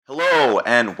Hello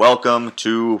and welcome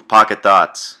to Pocket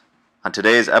Thoughts. On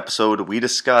today's episode, we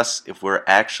discuss if we're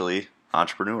actually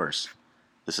entrepreneurs.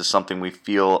 This is something we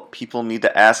feel people need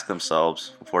to ask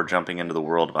themselves before jumping into the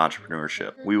world of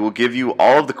entrepreneurship. We will give you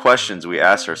all of the questions we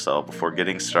asked ourselves before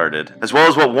getting started, as well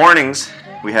as what warnings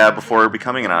we have before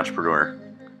becoming an entrepreneur.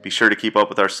 Be sure to keep up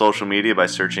with our social media by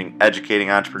searching Educating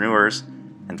Entrepreneurs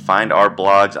and find our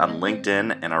blogs on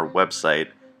LinkedIn and our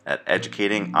website at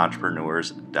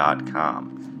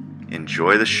educatingentrepreneurs.com.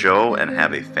 Enjoy the show and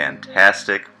have a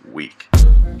fantastic week.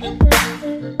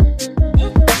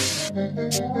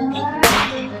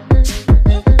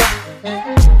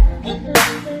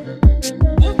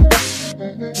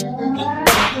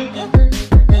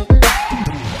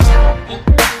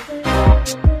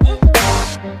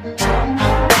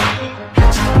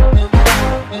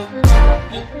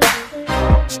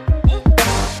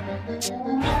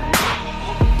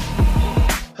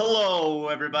 Hello,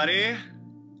 everybody,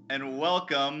 and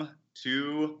welcome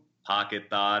to Pocket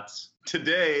Thoughts.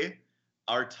 Today,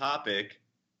 our topic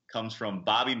comes from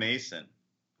Bobby Mason,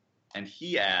 and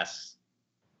he asks,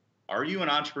 are you an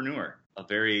entrepreneur? A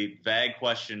very vague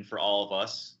question for all of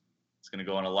us. It's going to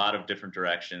go in a lot of different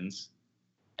directions,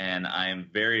 and I am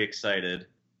very excited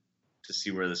to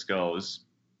see where this goes.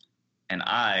 And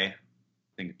I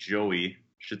think Joey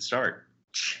should start.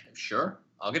 Sure.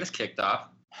 I'll get us kicked off.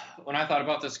 When I thought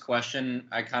about this question,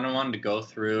 I kind of wanted to go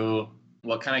through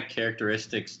what kind of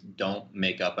characteristics don't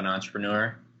make up an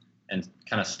entrepreneur and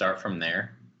kind of start from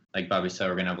there. Like Bobby said,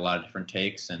 we're going to have a lot of different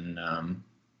takes, and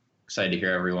excited to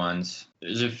hear everyone's.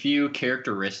 There's a few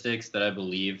characteristics that I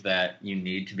believe that you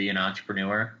need to be an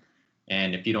entrepreneur.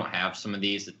 And if you don't have some of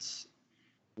these, it's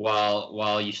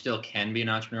while you still can be an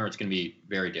entrepreneur, it's going to be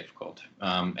very difficult.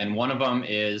 And one of them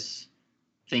is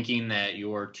thinking that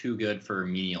you're too good for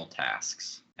menial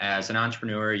tasks. As an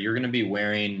entrepreneur, you're going to be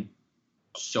wearing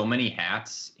so many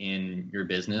hats in your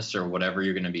business or whatever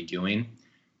you're going to be doing,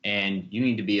 and you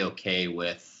need to be okay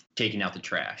with taking out the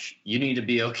trash. You need to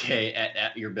be okay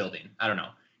at your building. I don't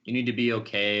know. You need to be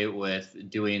okay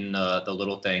with doing the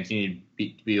little things. You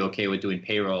need to be okay with doing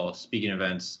payroll, speaking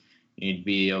events. You need to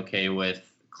be okay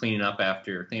with cleaning up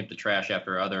the trash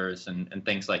after others and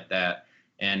things like that.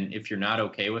 And if you're not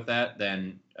okay with that,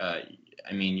 then it's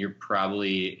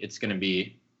going to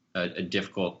be a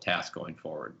difficult task going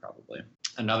forward, probably.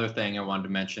 Another thing I wanted to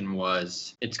mention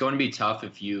was it's going to be tough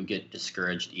if you get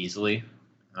discouraged easily.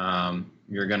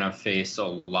 You're going to face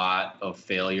a lot of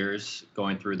failures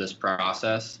going through this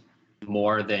process,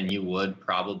 more than you would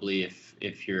probably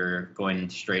if you're going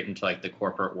straight into like the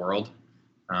corporate world,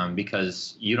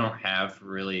 because you don't have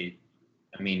really,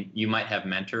 you might have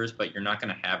mentors, but you're not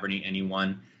going to have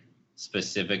anyone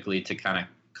specifically to kind of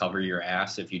cover your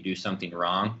ass if you do something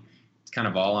wrong. It's kind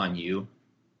of all on you.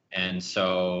 And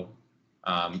so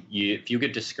if you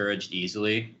get discouraged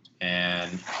easily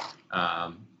and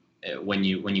when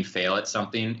you fail at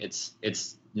something, it's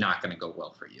not going to go well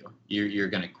for you. You're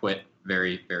going to quit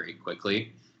very, very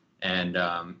quickly. And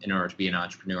in order to be an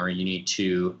entrepreneur, you need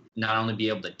to not only be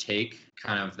able to take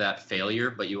kind of that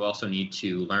failure, but you also need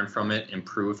to learn from it,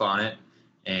 improve on it,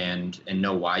 and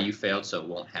know why you failed so it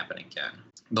won't happen again.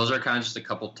 Those are kind of just a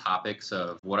couple topics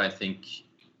of what I think,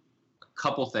 a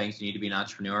couple things you need to be an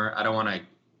entrepreneur. I don't want to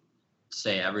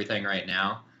say everything right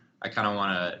now. I kind of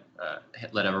want to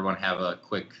let everyone have a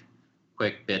quick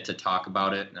bit to talk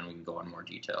about it, and then we can go in more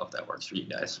detail if that works for you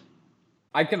guys.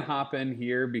 I can hop in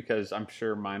here because I'm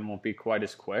sure mine won't be quite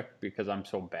as quick because I'm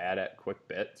so bad at quick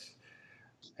bits.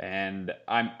 And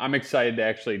I'm excited to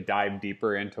actually dive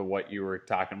deeper into what you were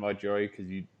talking about, Joey, because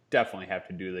you definitely have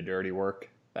to do the dirty work.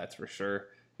 That's for sure.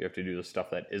 You have to do the stuff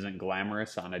that isn't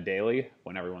glamorous on a daily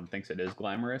when everyone thinks it is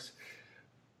glamorous.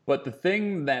 But the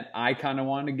thing that I kind of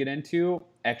wanted to get into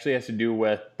actually has to do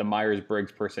with the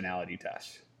Myers-Briggs personality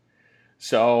test.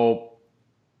 So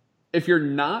if you're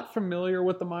not familiar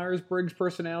with the Myers-Briggs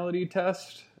personality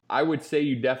test, I would say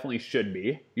you definitely should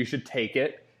be. You should take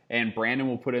it. And Brandon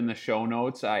will put in the show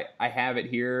notes. I have it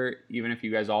here. Even if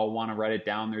you guys all want to write it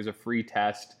down, there's a free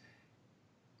test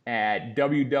at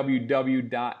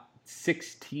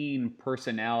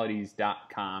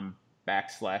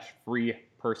www.16personalities.com/free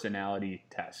personality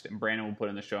test. And Brandon will put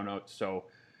in the show notes. So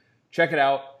check it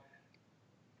out.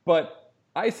 But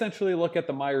I essentially look at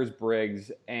the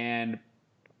Myers-Briggs, and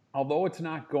although it's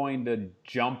not going to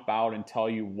jump out and tell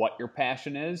you what your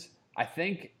passion is, I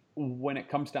think when it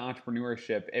comes to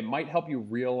entrepreneurship, it might help you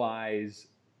realize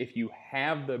if you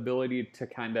have the ability to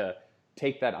kind of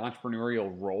take that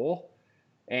entrepreneurial role,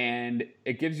 and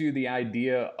it gives you the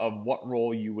idea of what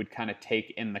role you would kind of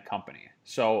take in the company.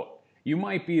 So You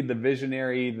might be the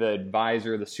visionary, the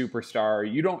advisor, the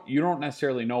superstar. You don't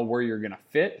necessarily know where you're going to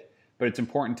fit, but it's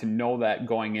important to know that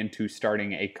going into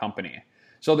starting a company.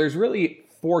 So there's really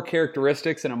 4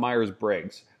 characteristics in a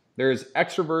Myers-Briggs. There's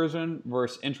extroversion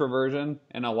versus introversion,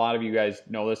 and a lot of you guys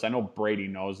know this. I know Brady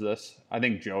knows this. I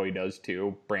think Joey does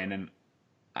too. Brandon,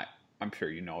 I'm sure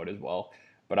you know it as well,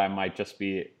 but I might just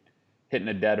be hitting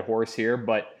a dead horse here.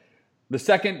 But the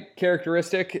second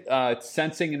characteristic,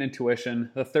 sensing and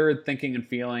intuition. The third, thinking and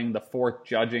feeling. The fourth,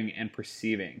 judging and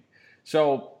perceiving.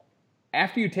 So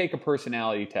after you take a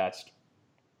personality test,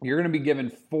 you're going to be given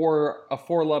a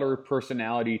 4-letter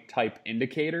personality type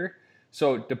indicator.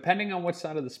 So depending on what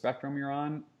side of the spectrum you're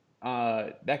on,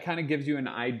 that kind of gives you an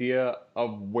idea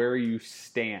of where you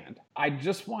stand. I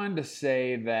just wanted to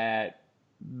say that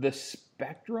the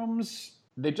spectrums,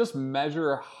 they just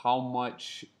measure how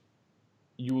much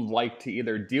you like to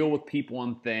either deal with people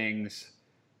and things,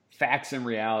 facts and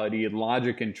reality,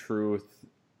 logic and truth,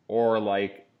 or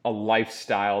like a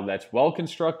lifestyle that's well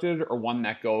constructed or one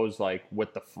that goes like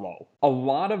with the flow. A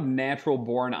lot of natural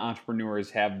born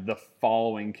entrepreneurs have the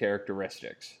following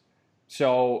characteristics.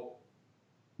 So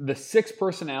the 6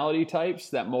 personality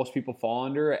types that most people fall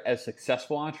under as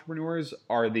successful entrepreneurs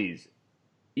are these.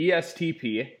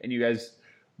 ESTP, and you guys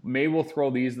maybe we'll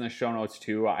throw these in the show notes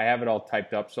too. I have it all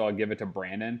typed up, so I'll give it to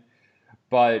Brandon.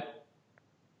 But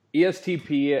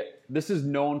ESTP, this is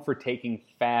known for taking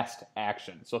fast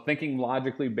action. So thinking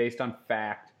logically based on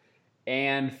fact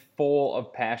and full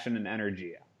of passion and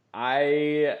energy.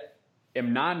 I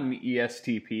am not an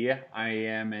ESTP. I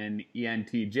am an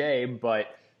ENTJ,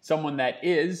 but someone that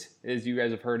is you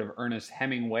guys have heard of Ernest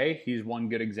Hemingway. He's one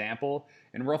good example.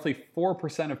 And roughly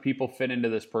 4% of people fit into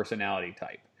this personality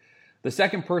type. The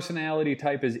second personality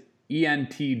type is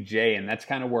ENTJ, and that's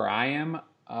kind of where I am.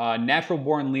 Natural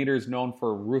born leaders known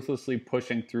for ruthlessly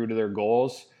pushing through to their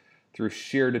goals through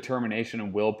sheer determination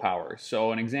and willpower.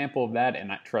 So an example of that,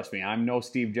 and trust me, I'm no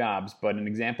Steve Jobs, but an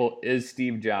example is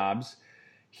Steve Jobs.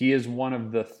 He is one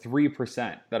of the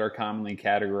 3% that are commonly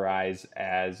categorized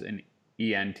as an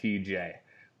ENTJ.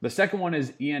 The second one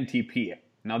is ENTP.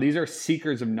 Now these are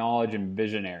seekers of knowledge and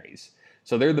visionaries.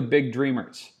 So they're the big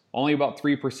dreamers. Only about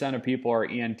 3% of people are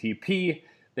ENTP.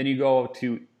 Then you go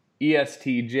to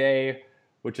ESTJ,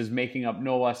 which is making up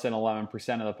no less than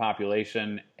 11% of the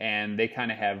population, and they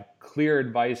kind of have clear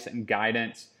advice and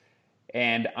guidance.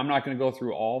 And I'm not going to go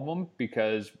through all of them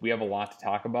because we have a lot to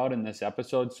talk about in this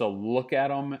episode, so look at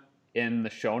them in the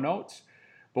show notes.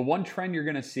 But one trend you're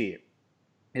going to see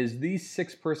is these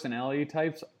 6 personality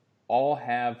types all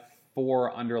have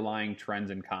 4 underlying trends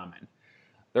in common.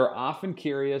 They're often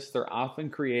curious, they're often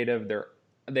creative,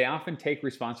 they often take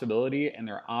responsibility, and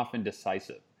they're often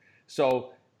decisive.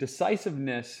 So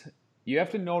decisiveness, you have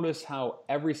to notice how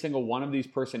every single one of these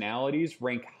personalities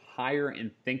rank higher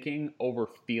in thinking over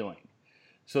feeling.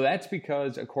 So that's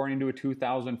because, according to a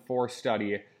 2004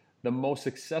 study, the most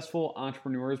successful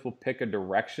entrepreneurs will pick a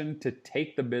direction to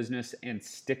take the business and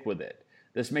stick with it.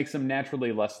 This makes them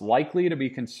naturally less likely to be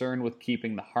concerned with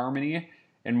keeping the harmony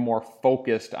and more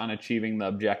focused on achieving the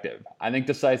objective. I think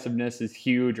decisiveness is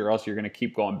huge, or else you're going to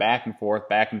keep going back and forth,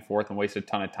 and waste a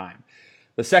ton of time.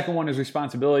 The second one is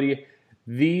responsibility.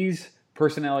 These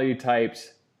personality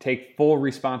types take full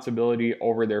responsibility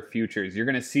over their futures. You're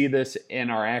going to see this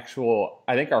in our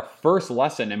first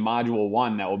lesson in Module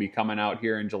 1 that will be coming out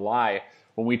here in July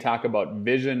when we talk about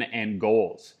vision and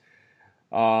goals.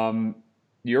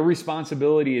 Your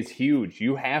responsibility is huge.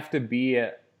 You have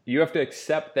to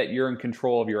accept that you're in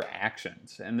control of your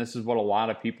actions. And this is what a lot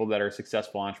of people that are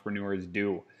successful entrepreneurs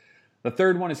do. The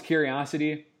third one is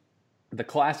curiosity. The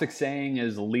classic saying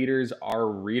is leaders are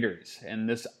readers. And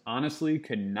this honestly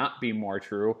could not be more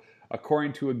true.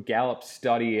 According to a Gallup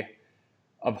study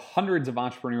of hundreds of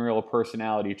entrepreneurial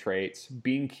personality traits,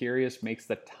 being curious makes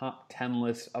the top 10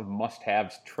 list of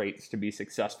must-have traits to be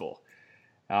successful.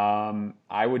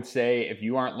 I would say if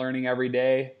you aren't learning every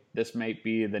day, this might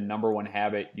be the number 1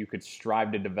 habit you could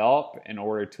strive to develop in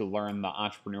order to learn the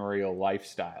entrepreneurial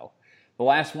lifestyle. The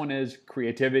last one is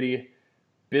creativity.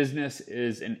 Business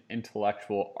is an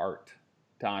intellectual art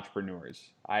to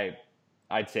entrepreneurs. I'd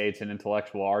say it's an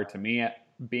intellectual art to me.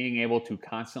 Being able to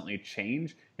constantly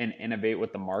change and innovate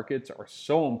with the markets are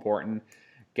so important.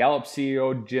 Gallup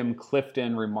CEO Jim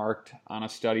Clifton remarked on a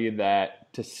study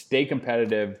that to stay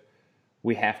competitive,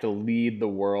 we have to lead the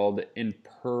world in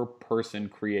per-person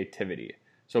creativity.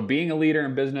 So being a leader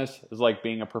in business is like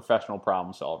being a professional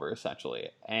problem solver, essentially.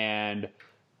 And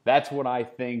that's what I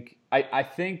think. I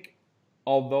think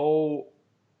although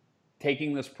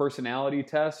taking this personality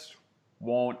test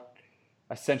won't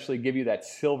essentially give you that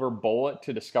silver bullet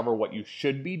to discover what you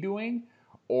should be doing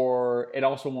or it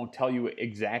also won't tell you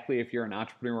exactly if you're an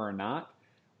entrepreneur or not.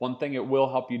 One thing it will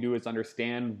help you do is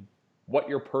understand what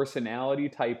your personality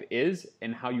type is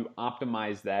and how you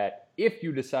optimize that if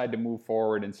you decide to move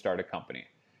forward and start a company.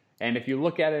 And if you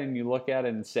look at it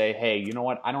and say, hey, you know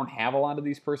what, I don't have a lot of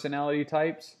these personality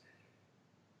types,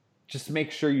 just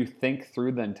make sure you think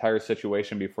through the entire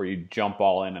situation before you jump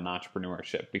all in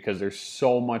entrepreneurship, because there's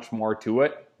so much more to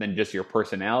it than just your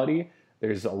personality.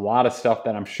 There's a lot of stuff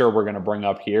that I'm sure we're going to bring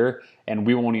up here, and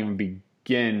we won't even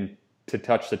begin to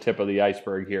touch the tip of the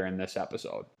iceberg here in this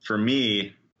episode. For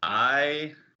me,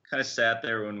 I kind of sat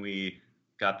there when we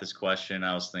got this question.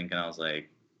 I was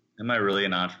like, am I really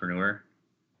an entrepreneur?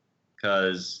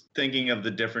 Because thinking of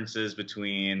the differences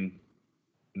between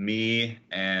me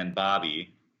and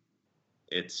Bobby,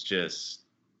 it's just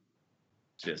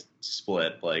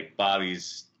split. Like,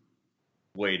 Bobby's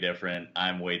way different.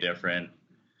 I'm way different.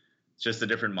 It's just a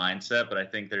different mindset. But I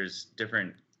think there's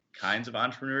different kinds of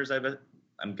entrepreneurs.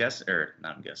 I'm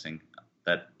guessing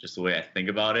that just the way I think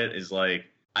about it is like,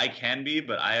 I can be,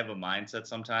 but I have a mindset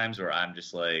sometimes where I'm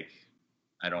just like,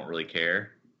 I don't really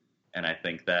care. And I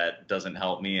think that doesn't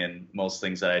help me in most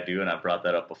things that I do. And I've brought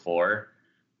that up before.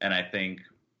 And I think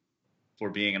for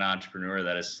being an entrepreneur,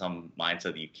 that is some mindset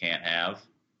that you can't have,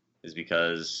 is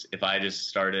because if I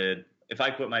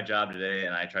quit my job today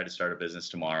and I tried to start a business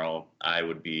tomorrow, I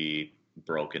would be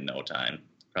broke in no time.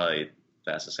 Probably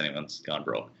fastest anyone's gone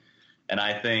broke. And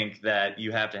I think that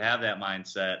you have to have that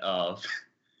mindset of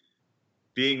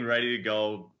being ready to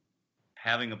go,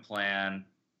 having a plan,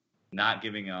 not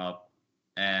giving up.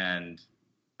 And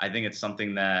I think it's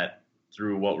something that,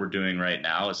 through what we're doing right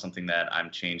now, is something that I'm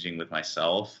changing with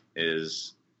myself,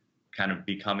 is kind of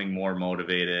becoming more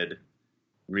motivated,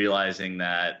 realizing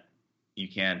that you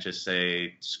can't just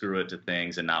say screw it to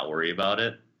things and not worry about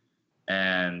it.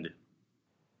 And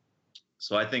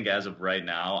so I think as of right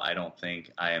now, I don't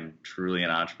think I am truly an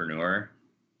entrepreneur.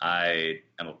 I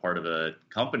am a part of a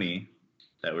company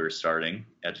that we're starting,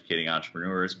 educating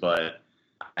entrepreneurs, but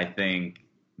I think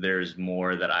there's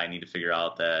more that I need to figure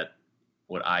out, that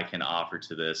what I can offer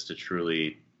to this to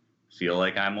truly feel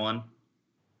like I'm one.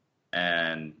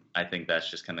 And I think that's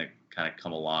just kind of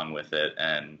come along with it,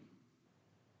 and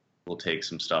will take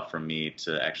some stuff from me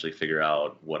to actually figure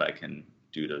out what I can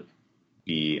do to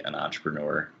be an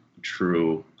entrepreneur, a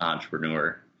true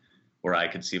entrepreneur, where I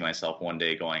could see myself one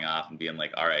day going off and being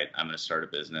like, all right, I'm going to start a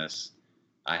business.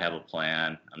 I have a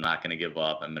plan. I'm not going to give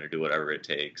up. I'm going to do whatever it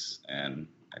takes. And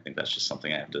I think that's just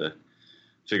something I have to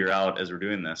figure out as we're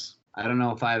doing this. I don't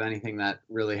know if I have anything that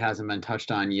really hasn't been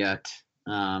touched on yet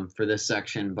for this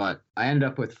section, but I ended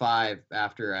up with 5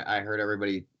 after I heard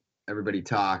everybody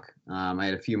talk. I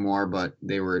had a few more, but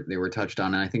they were touched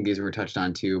on, and I think these were touched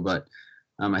on too. But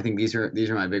I think these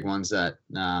are my big ones that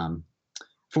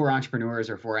for entrepreneurs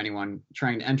or for anyone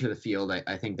trying to enter the field,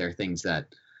 I think they're things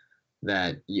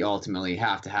that you ultimately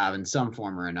have to have in some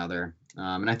form or another.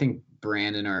 And I think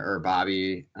Brandon or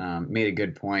Bobby made a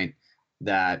good point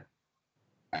that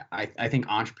I think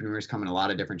entrepreneurs come in a lot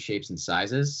of different shapes and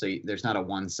sizes. So there's not a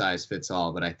one size fits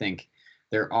all, but I think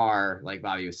there are, like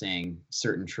Bobby was saying,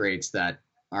 certain traits that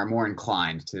are more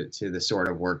inclined to the sort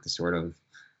of work, the sort of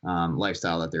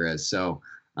lifestyle that there is. So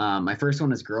my first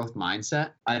one is growth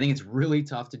mindset. I think it's really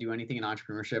tough to do anything in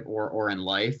entrepreneurship or in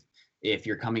life if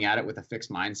you're coming at it with a fixed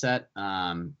mindset.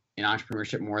 In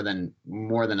entrepreneurship, more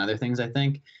than other things, I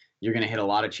think you're going to hit a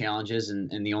lot of challenges,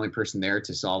 and the only person there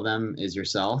to solve them is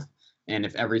yourself. And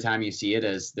if every time you see it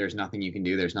as there's nothing you can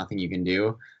do, you're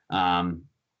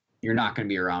not going to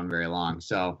be around very long.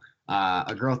 So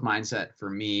a growth mindset for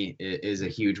me is a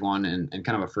huge one, and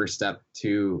kind of a first step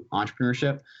to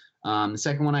entrepreneurship. The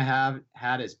second one I have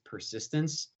had is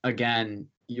persistence. Again,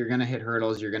 you're going to hit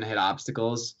hurdles, you're going to hit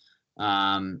obstacles.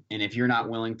 And if you're not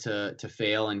willing to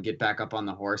fail and get back up on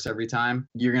the horse every time,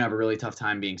 you're going to have a really tough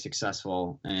time being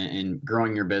successful and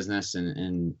growing your business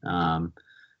and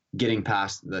getting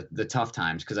past the tough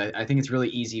times. Because I think it's really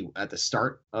easy at the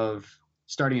start of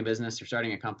starting a business or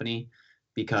starting a company,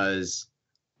 because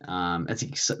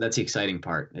that's the exciting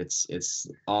part. It's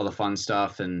all the fun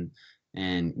stuff and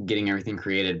getting everything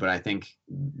created. But I think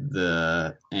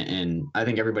I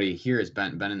think everybody here has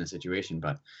been in the situation,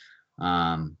 but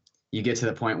you get to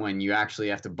the point when you actually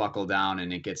have to buckle down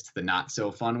and it gets to the not so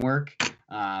fun work.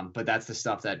 But that's the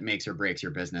stuff that makes or breaks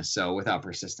your business. So without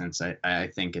persistence, I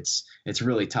think it's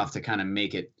really tough to kind of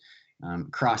make it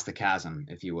cross the chasm,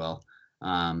 if you will.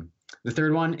 The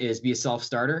third one is be a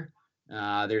self-starter.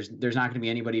 There's not going to be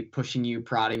anybody pushing you,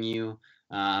 prodding you,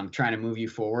 trying to move you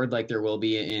forward like there will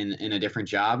be in a different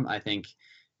job. I think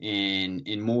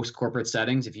in most corporate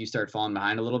settings, if you start falling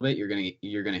behind a little bit,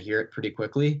 you're gonna hear it pretty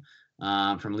quickly.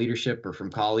 from leadership or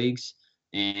from colleagues.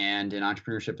 And in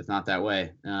entrepreneurship, it's not that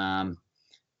way.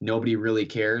 Nobody really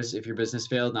cares if your business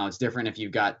failed. Now, it's different if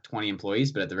you've got 20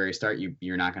 employees, but at the very start,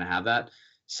 you're not going to have that.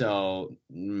 So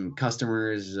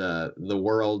customers, the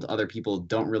world, other people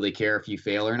don't really care if you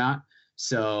fail or not.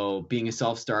 So being a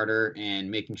self-starter and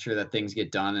making sure that things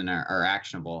get done and are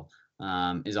actionable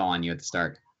is all on you at the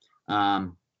start.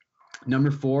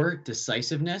 Number 4,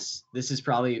 decisiveness. This is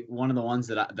probably one of the ones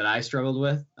that I struggled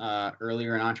with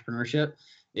earlier in entrepreneurship.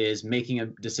 Is making a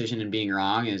decision and being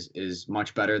wrong is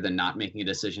much better than not making a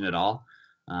decision at all.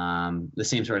 The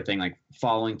same sort of thing, like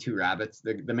following 2 rabbits.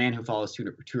 The man who follows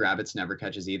two rabbits never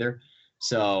catches either.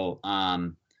 So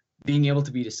being able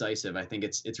to be decisive, I think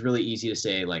it's really easy to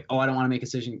say like, oh, I don't want to make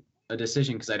a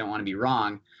decision because I don't want to be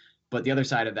wrong. But the other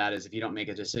side of that is if you don't make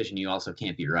a decision, you also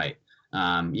can't be right.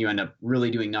 You end up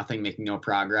really doing nothing, making no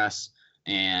progress.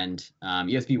 And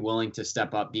you have to be willing to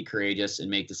step up, be courageous, and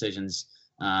make decisions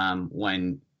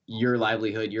when your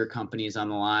livelihood, your company is on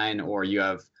the line, or you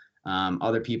have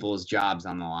other people's jobs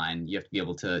on the line. You have to be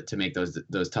able to make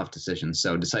those tough decisions.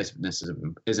 So decisiveness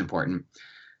is important.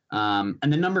 And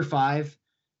then number 5,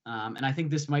 and I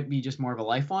think this might be just more of a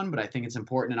life one, but I think it's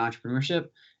important in entrepreneurship,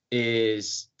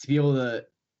 is to be able to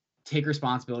take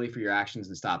responsibility for your actions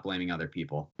and stop blaming other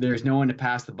people. There's no one to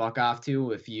pass the buck off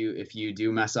to if you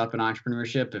do mess up in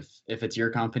entrepreneurship. If it's your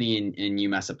company and you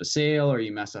mess up a sale or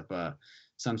you mess up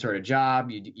some sort of job,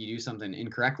 you do something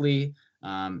incorrectly,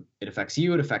 it affects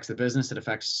you, it affects the business, it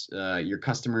affects your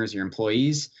customers, your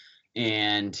employees.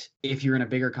 And if you're in a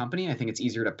bigger company, I think it's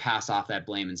easier to pass off that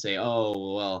blame and say,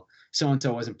 oh, well,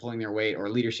 so-and-so wasn't pulling their weight, or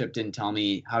leadership didn't tell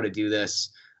me how to do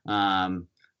this.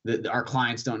 Our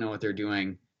clients don't know what they're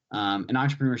doing. In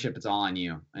entrepreneurship, it's all on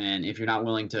you. And if you're not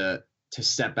willing to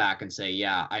step back and say,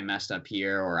 yeah, I messed up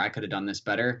here, or I could have done this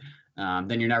better,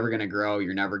 then you're never going to grow.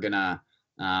 You're never going to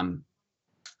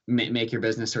make your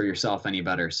business or yourself any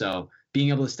better. So being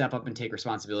able to step up and take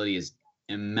responsibility is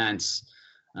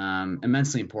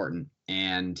immensely important.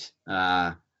 And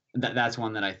that's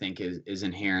one that I think is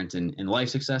inherent in life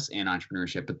success and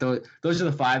entrepreneurship. But those are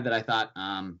the 5 that I thought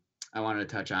I wanted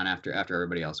to touch on after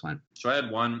everybody else went. So I had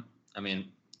one. I mean,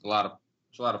 a lot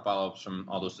of follow-ups from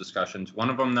all those discussions. One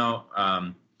of them, though,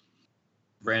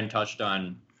 Brand touched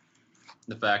on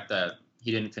the fact that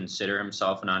he didn't consider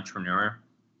himself an entrepreneur.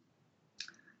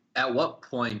 At what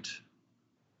point,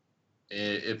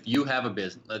 if you have a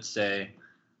business, let's say,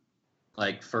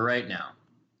 like for right now,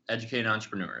 educating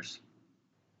entrepreneurs,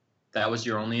 that was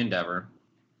your only endeavor,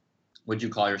 would you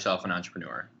call yourself an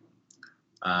entrepreneur?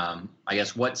 I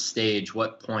guess what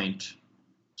point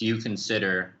do you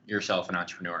consider yourself an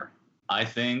entrepreneur? I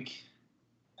think,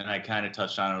 and I kind of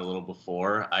touched on it a little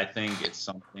before, I think it's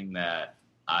something that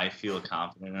I feel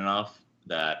confident enough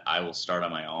that I will start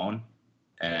on my own,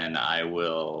 and I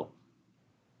will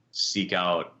seek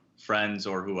out friends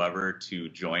or whoever to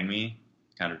join me,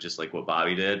 kind of just like what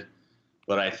Bobby did.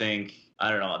 But I think, I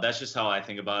don't know, that's just how I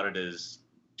think about it, is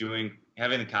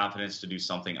having the confidence to do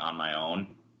something on my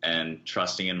own and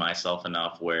trusting in myself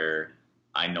enough where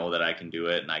I know that I can do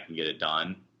it and I can get it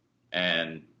done.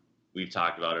 And we've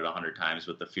talked about it 100 times,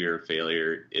 but the fear of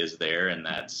failure is there. And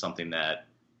that's something that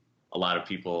a lot of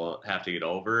people have to get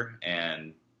over,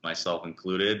 and myself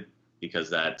included, because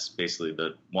that's basically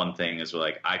the one thing is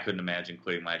like, I couldn't imagine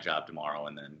quitting my job tomorrow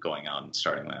and then going out and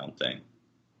starting my own thing.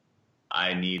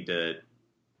 I need to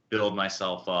build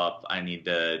myself up. I need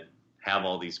to have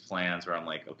all these plans where I'm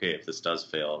like, okay, if this does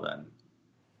fail, then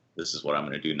this is what I'm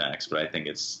going to do next. But I think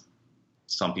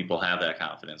some people have that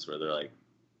confidence where they're like,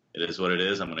 it is what it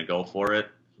is. I'm going to go for it.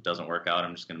 If it doesn't work out,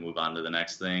 I'm just going to move on to the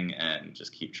next thing and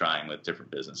just keep trying with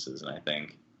different businesses. And I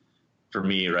think for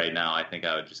me right now, I think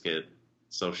I would just get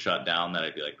so shut down that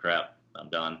I'd be like, crap, I'm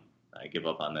done. I give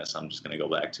up on this. I'm just going to go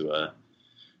back to a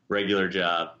regular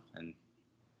job and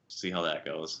see how that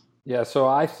goes. Yeah, so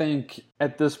I think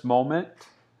at this moment,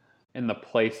 in the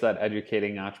place that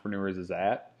educating entrepreneurs is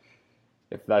at,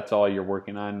 if that's all you're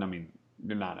working on, I mean,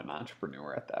 you're not an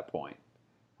entrepreneur at that point.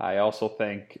 I also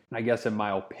think, I guess in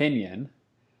my opinion,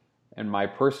 in my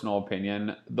personal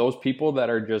opinion, those people that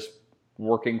are just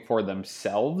working for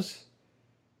themselves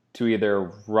to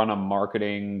either run a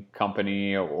marketing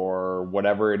company or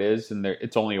whatever it is, and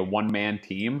it's only a one-man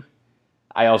team,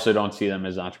 I also don't see them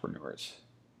as entrepreneurs.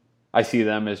 I see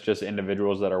them as just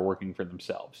individuals that are working for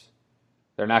themselves.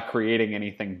 They're not creating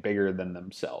anything bigger than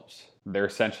themselves. They're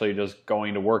essentially just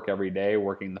going to work every day,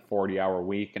 working the 40-hour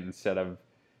week, and instead of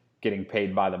getting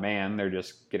paid by the man, they're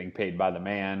just getting paid by the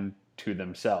man to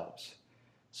themselves.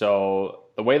 So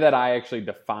the way that I actually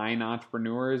define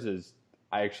entrepreneurs is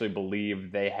I actually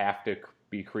believe they have to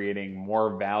be creating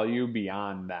more value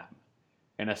beyond them.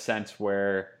 in a sense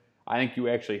where I think you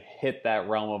actually hit that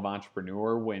realm of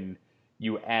entrepreneur when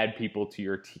you add people to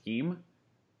your team,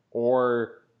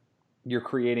 or you're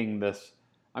creating this.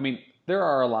 I mean, there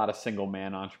are a lot of single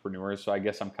man entrepreneurs, so I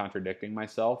guess I'm contradicting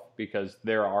myself, because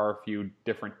there are a few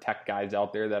different tech guys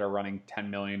out there that are running $10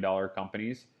 million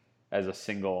companies as a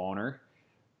single owner.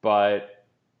 But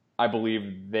I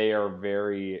believe there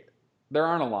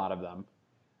aren't a lot of them.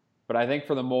 But I think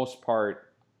for the most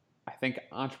part, I think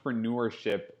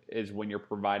entrepreneurship is when you're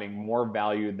providing more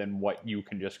value than what you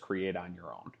can just create on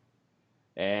your own.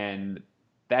 And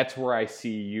that's where I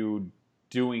see you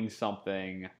doing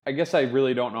something. I guess I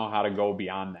really don't know how to go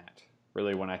beyond that,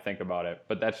 really, when I think about it.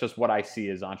 But that's just what I see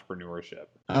as entrepreneurship.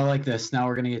 I like this. Now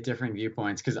we're going to get different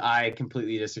viewpoints, because I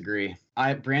completely disagree.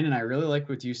 Brandon, I really like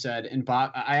what you said. And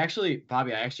Bobby, I actually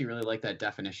really like that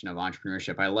definition of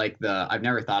entrepreneurship. I've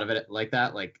never thought of it like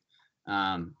that, like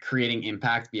creating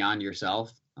impact beyond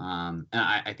yourself. And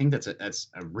I think that's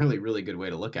a really, really good way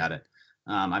to look at it.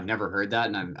 I've never heard that,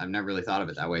 and I've never really thought of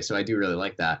it that way. So I do really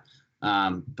like that.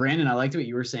 Brandon, I liked what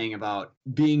you were saying about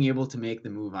being able to make the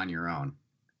move on your own.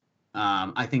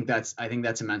 I think that's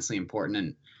immensely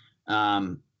important.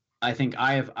 And I think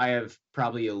I have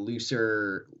probably a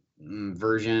looser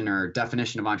version or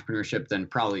definition of entrepreneurship than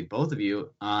probably both of you.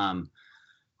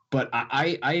 But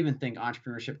I even think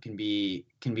entrepreneurship can be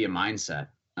a mindset.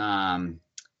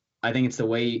 I think it's the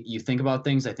way you think about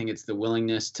things. I think it's the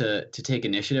willingness to take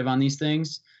initiative on these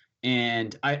things.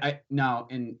 And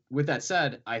and with that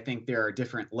said, I think there are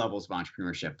different levels of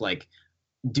entrepreneurship. Like,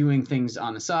 doing things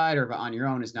on the side or on your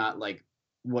own is not like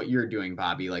what you're doing,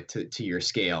 Bobby, like to your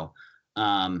scale.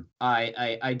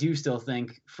 I do still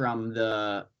think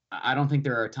I don't think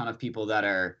there are a ton of people that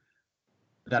are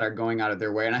going out of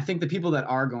their way. And I think the people that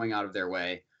are going out of their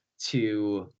way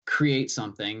to create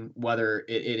something, whether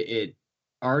it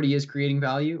already is creating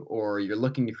value or you're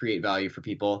looking to create value for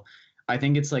people, I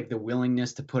think it's like the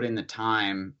willingness to put in the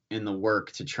time and the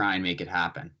work to try and make it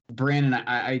happen. Brandon,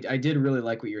 I did really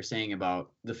like what you were saying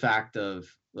about the fact of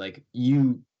like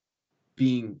you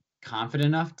being confident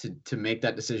enough to make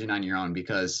that decision on your own,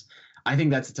 because I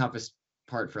think that's the toughest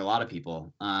part for a lot of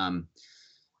people.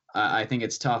 I think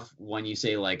it's tough when you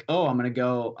say like, oh, I'm gonna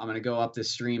go up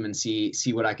this stream and see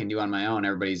what I can do on my own.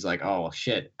 Everybody's like, oh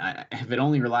shit, if it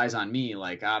only relies on me,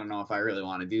 like I don't know if I really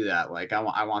want to do that. Like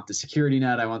I want the security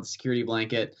net, I want the security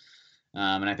blanket,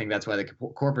 and I think that's why the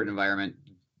corporate environment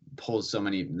pulls as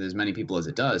many people as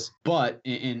it does. But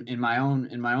in my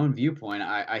own viewpoint,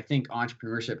 I think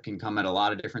entrepreneurship can come at a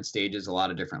lot of different stages, a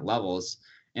lot of different levels,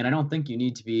 and I don't think you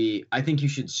need to be. I think you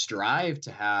should strive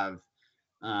to have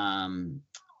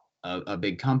a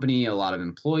big company, a lot of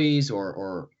employees,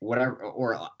 or whatever,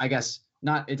 or I guess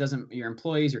not. It doesn't. Your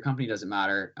employees, your company doesn't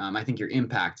matter. I think your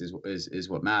impact is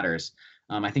what matters.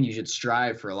 I think you should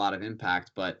strive for a lot of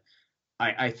impact, but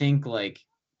I think like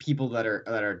people that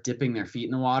are dipping their feet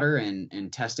in the water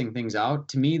and testing things out,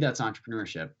 to me, that's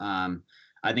entrepreneurship.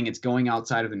 I think it's going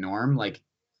outside of the norm. Like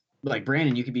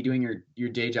Brandon, you could be doing your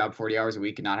day job 40 hours a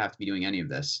week and not have to be doing any of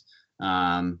this.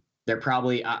 They're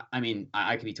probably, I mean,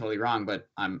 I could be totally wrong, but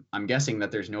I'm guessing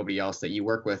that there's nobody else that you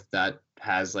work with that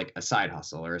has like a side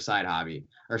hustle or a side hobby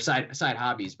or side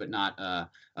hobbies, but not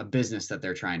a business that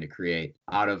they're trying to create.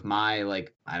 Out of my,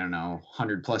 like, I don't know,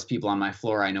 100+ people on my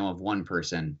floor, I know of one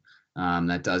person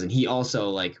that does, and he also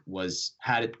like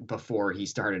had it before he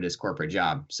started his corporate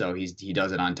job, so he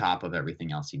does it on top of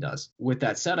everything else he does. With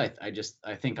that said,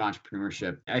 I think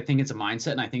entrepreneurship, I think it's a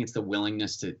mindset, and I think it's the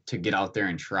willingness to get out there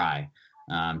and try.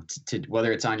 To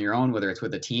whether it's on your own, whether it's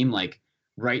with a team. Like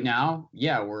right now,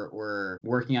 yeah, we're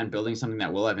working on building something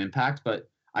that will have impact, but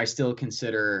I still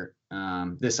consider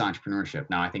this entrepreneurship.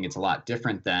 Now, I think it's a lot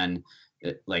different than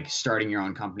like starting your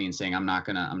own company and saying I'm not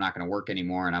gonna work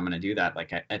anymore and I'm gonna do that.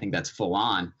 Like I think that's full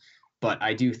on. But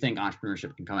I do think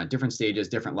entrepreneurship can come at different stages,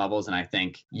 different levels, and I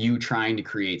think you trying to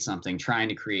create something, trying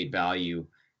to create value,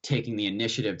 taking the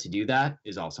initiative to do that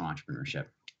is also entrepreneurship.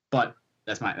 But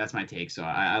that's my take. So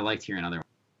I liked hearing other.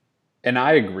 And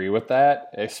I agree with that,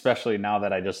 especially now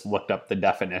that I just looked up the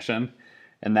definition.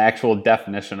 And the actual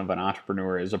definition of an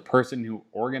entrepreneur is a person who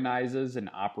organizes and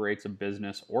operates a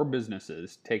business or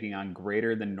businesses, taking on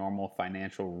greater than normal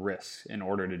financial risks in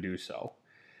order to do so.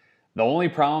 The only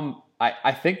problem,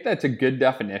 I think that's a good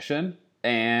definition.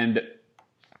 And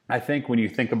I think when you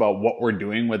think about what we're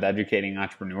doing with educating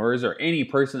entrepreneurs, or any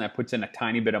person that puts in a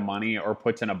tiny bit of money or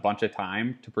puts in a bunch of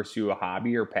time to pursue a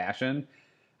hobby or passion,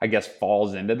 I guess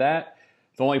falls into that.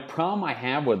 The only problem I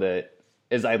have with it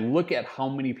is I look at how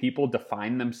many people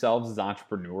define themselves as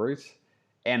entrepreneurs,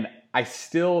 and I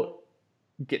still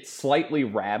get slightly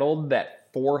rattled that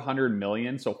 400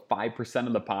 million, so 5%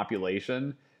 of the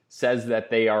population, says that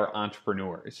they are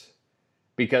entrepreneurs.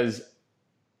 Because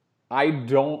I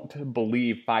don't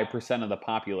believe 5% of the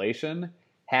population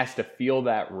has to feel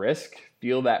that risk,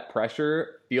 feel that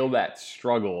pressure, feel that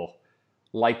struggle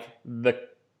like the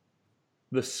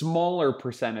smaller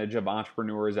percentage of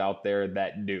entrepreneurs out there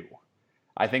that do.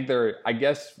 I think they're, I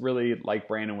guess, really, like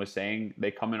Brandon was saying,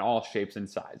 they come in all shapes and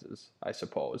sizes, I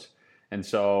suppose. And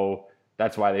so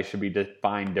that's why they should be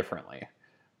defined differently.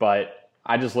 But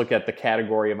I just look at the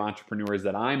category of entrepreneurs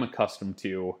that I'm accustomed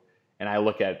to, and I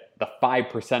look at the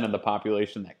 5% of the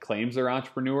population that claims they're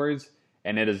entrepreneurs,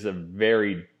 and it is a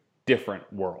very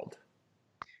different world.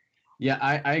 Yeah,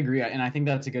 I agree. And I think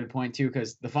that's a good point too,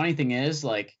 because the funny thing is,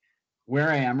 like,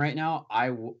 where I am right now, I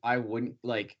wouldn't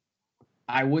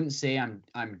say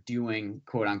I'm doing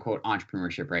quote unquote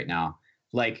entrepreneurship right now.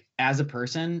 Like, as a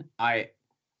person, I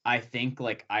think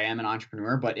like I am an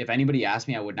entrepreneur, but if anybody asked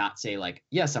me, I would not say like,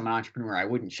 yes, I'm an entrepreneur. I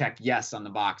wouldn't check yes on the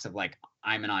box of like,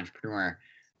 I'm an entrepreneur.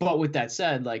 But with that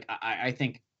said, like, I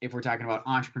think if we're talking about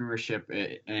entrepreneurship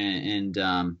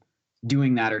and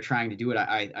doing that or trying to do it,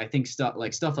 I think stuff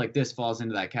like this falls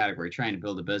into that category, trying to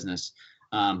build a business.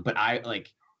 But I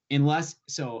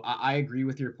agree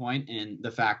with your point in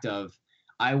the fact of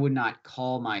I would not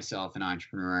call myself an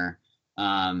entrepreneur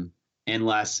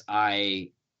unless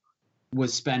I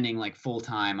was spending like full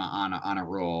time on a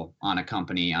role, on a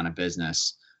company, on a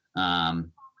business.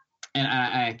 And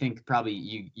I think probably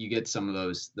you get some of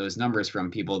those numbers from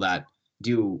people that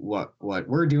do what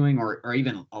we're doing, or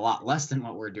even a lot less than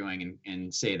what we're doing,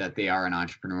 and say that they are an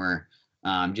entrepreneur,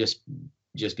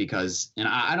 just because. And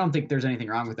I don't think there's anything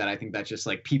wrong with that. I think that's just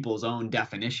like people's own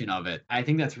definition of it. I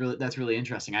think that's really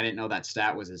interesting. I didn't know that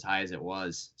stat was as high as it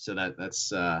was. So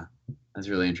that's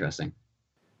really interesting.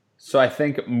 So I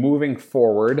think moving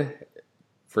forward,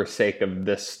 for sake of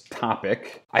this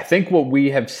topic, I think what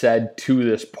we have said to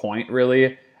this point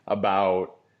really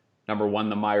about, number one,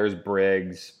 the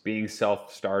Myers-Briggs, being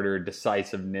self-starter,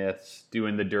 decisiveness,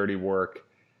 doing the dirty work,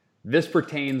 this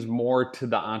pertains more to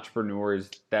the entrepreneurs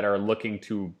that are looking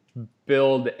to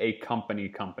build a company.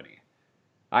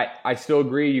 I still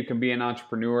agree you can be an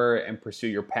entrepreneur and pursue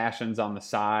your passions on the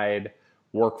side,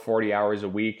 work 40 hours a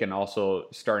week, and also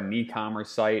start an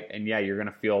e-commerce site. And yeah, you're going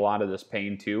to feel a lot of this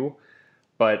pain too.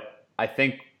 But I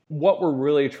think what we're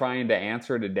really trying to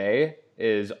answer today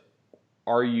is,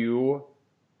 are you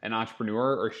an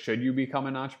entrepreneur, or should you become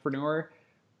an entrepreneur?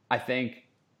 I think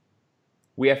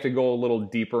we have to go a little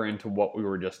deeper into what we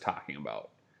were just talking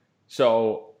about.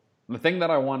 So the thing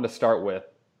that I wanted to start with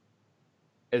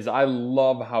is I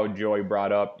love how Joey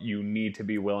brought up you need to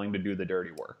be willing to do the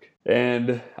dirty work.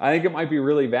 And I think it might be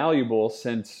really valuable,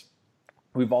 since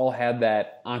we've all had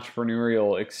that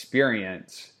entrepreneurial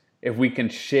experience, if we can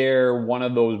share one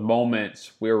of those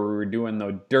moments where we were doing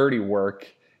the dirty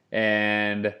work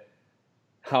and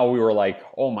how we were like,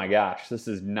 oh my gosh, this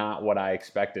is not what I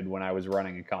expected when I was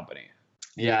running a company.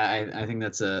 Yeah, I think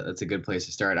that's a good place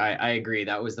to start. I agree.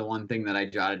 That was the one thing that I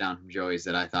jotted down from Joey's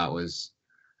that I thought was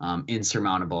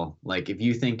insurmountable. Like, if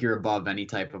you think you're above any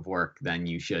type of work, then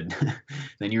you should,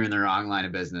 then you're in the wrong line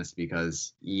of business,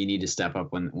 because you need to step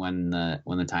up when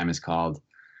the time is called.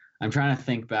 I'm trying to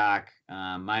think back.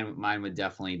 Mine would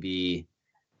definitely be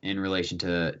in relation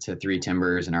to Three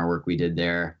Timbers and our work we did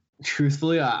there.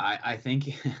 Truthfully, I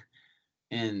think,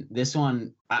 and this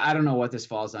one, I don't know what this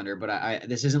falls under, but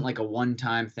this isn't like a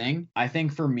one-time thing. I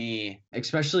think for me,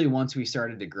 especially once we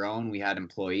started to grow and we had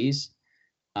employees,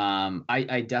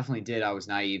 I definitely did. I was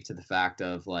naive to the fact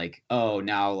of like, oh,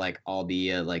 now like I'll be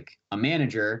a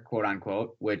manager, quote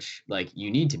unquote, which like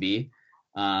you need to be.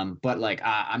 But like,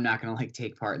 I'm not going to like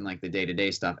take part in like the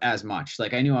day-to-day stuff as much.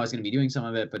 Like, I knew I was going to be doing some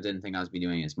of it, but didn't think I was be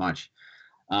doing as much.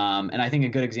 And I think a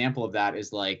good example of that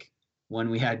is like when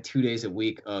we had 2 days a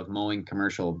week of mowing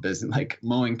commercial business, like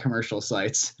mowing commercial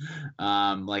sites,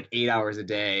 like 8 hours a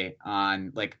day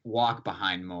on like walk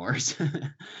behind mowers.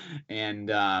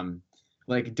 And,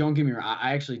 like, don't get me wrong,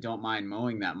 I actually don't mind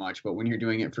mowing that much, but when you're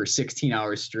doing it for 16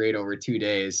 hours straight over 2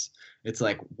 days, it's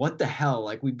like, what the hell?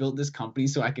 Like, we built this company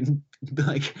so I can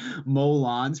like mow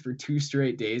lawns for 2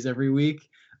 straight days every week.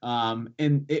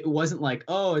 And it wasn't like,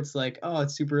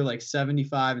 it's super like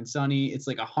 75 and sunny. It's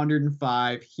like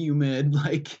 105 humid,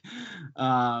 like,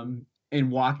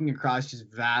 and walking across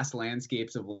just vast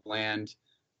landscapes of land.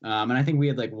 And I think we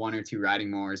had like 1 or 2 riding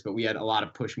mowers, but we had a lot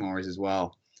of push mowers as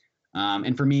well.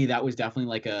 And for me, that was definitely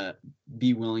like a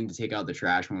be willing to take out the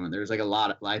trash moment. There's like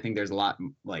I think there's a lot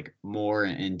like more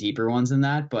and deeper ones than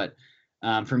that. But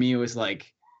for me, it was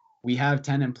like, we have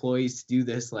 10 employees to do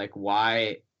this. Like,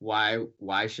 why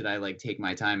should I like take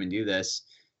my time and do this?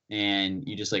 and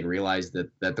you just like realize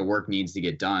that the work needs to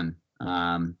get done.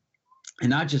 And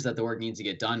not just that the work needs to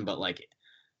get done, but like,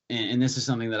 and this is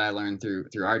something that I learned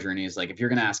through our journey, is like, if you're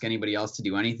going to ask anybody else to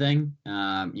do anything,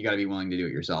 you got to be willing to do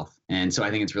it yourself. And so I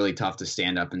think it's really tough to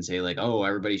stand up and say like, oh,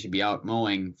 everybody should be out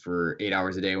mowing for 8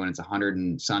 hours a day when it's 100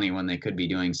 and sunny, when they could be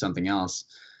doing something else.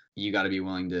 You got to be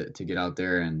willing to get out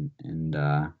there and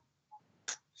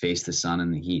face the sun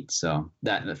and the heat. So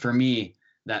that for me,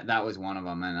 that was one of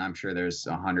them. And I'm sure there's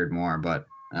 100 more, but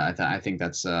I think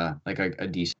that's like a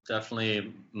decent.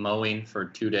 Definitely mowing for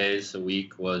 2 days a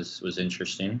week was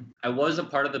interesting. I was a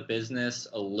part of the business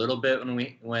a little bit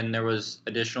when there was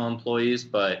additional employees,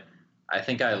 but I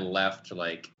think I left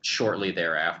like shortly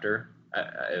thereafter,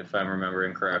 if I'm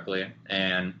remembering correctly.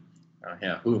 And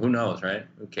yeah, who knows, right?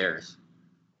 Who cares?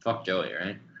 Fuck Joey,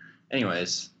 right?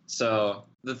 Anyways, so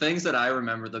the things that I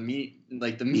remember, the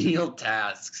menial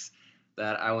tasks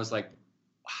that I was like,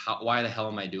 why the hell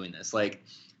am I doing this? Like,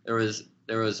 there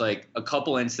was like a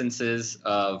couple instances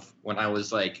of when I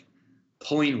was like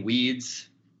pulling weeds,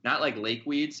 not like lake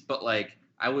weeds, but like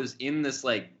I was in this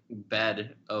like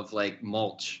bed of like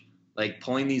mulch, like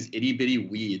pulling these itty bitty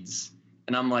weeds.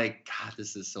 And I'm like, God,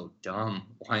 this is so dumb.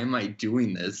 Why am I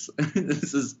doing this?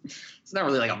 It's not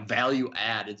really like a value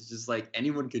add. It's just like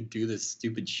anyone could do this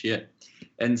stupid shit.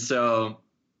 And so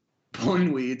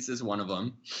pulling weeds is one of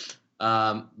them.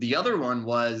 The other one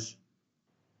was,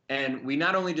 and we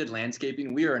not only did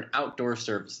landscaping, we are an outdoor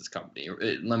services company.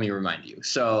 Let me remind you.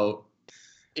 So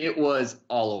it was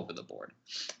all over the board.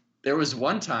 There was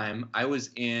one time I was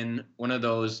in one of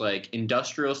those like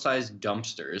industrial sized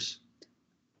dumpsters,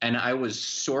 and I was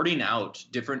sorting out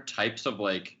different types of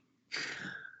like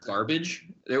garbage.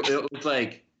 It was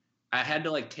like I had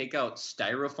to like take out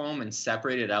styrofoam and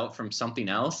separate it out from something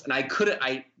else. And for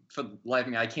the life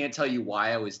of me, I can't tell you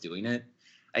why I was doing it.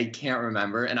 I can't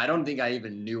remember. And I don't think I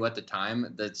even knew at the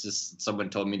time. That's just someone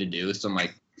told me to do. So I'm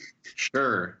like,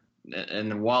 sure.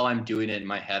 And while I'm doing it in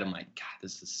my head, I'm like, God,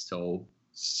 this is so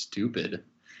stupid.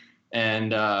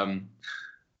 And I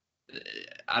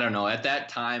don't know. At that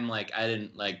time, like I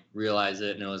didn't like realize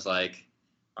it. And it was like,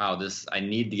 wow, I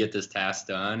need to get this task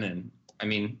done. And I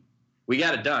mean, we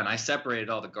got it done. I separated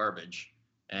all the garbage,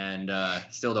 and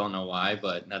still don't know why,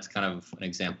 but that's kind of an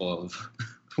example of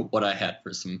what I had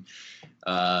for some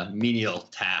menial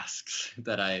tasks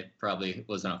that I probably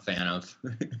wasn't a fan of.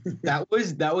 That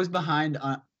was behind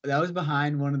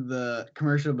one of the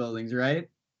commercial buildings, right?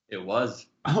 It was.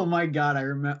 Oh my God, I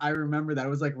remember that. It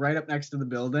was like right up next to the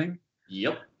building.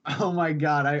 Yep. Oh my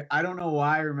God, I don't know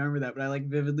why I remember that, but I like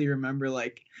vividly remember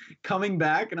like coming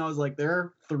back and I was like, there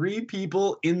are 3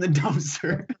 people in the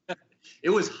dumpster.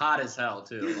 It was hot as hell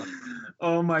too.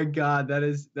 Oh my God, that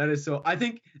is so. I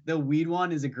think the weed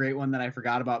one is a great one that I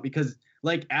forgot about, because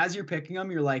like as you're picking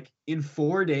them, you're like, in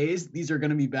 4 days these are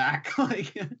gonna be back.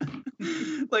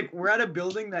 like we're at a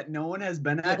building that no one has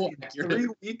been at in 3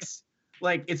 weeks.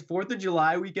 Like it's 4th of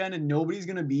July weekend and nobody's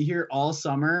gonna be here all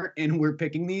summer, and we're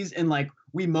picking these, and like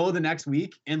we mow the next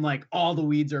week and like all the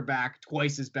weeds are back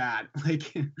twice as bad.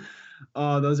 Like,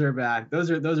 oh, those are bad.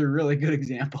 Those are really good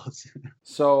examples.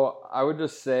 So I would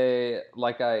just say,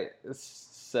 like I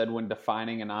said, when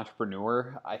defining an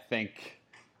entrepreneur, I think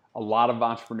a lot of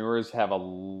entrepreneurs have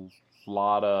a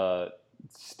lot of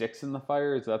sticks in the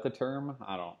fire. Is that the term?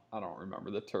 I don't remember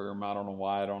the term. I don't know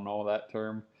why I don't know that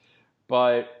term.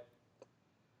 But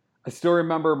I still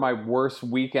remember my worst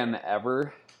weekend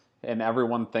ever. And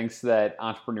everyone thinks that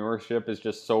entrepreneurship is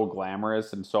just so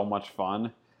glamorous and so much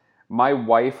fun. My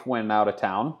wife went out of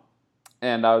town,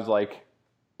 and I was like,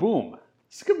 boom,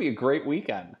 this is going to be a great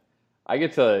weekend. I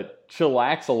get to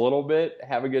chillax a little bit,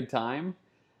 have a good time.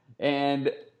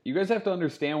 And you guys have to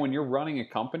understand, when you're running a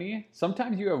company,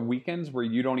 sometimes you have weekends where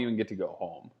you don't even get to go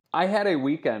home. I had a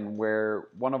weekend where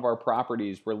one of our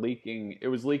properties were leaking. It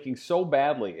was leaking so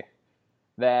badly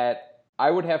that I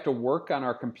would have to work on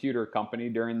our computer company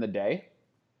during the day,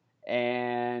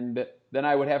 and then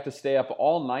I would have to stay up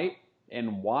all night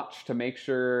and watch to make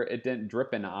sure it didn't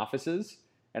drip into offices.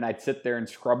 And I'd sit there and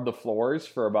scrub the floors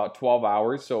for about 12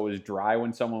 hours so it was dry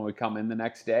when someone would come in the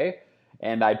next day.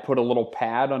 And I'd put a little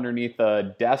pad underneath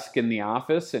a desk in the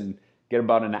office and get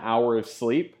about an hour of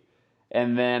sleep.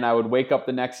 And then I would wake up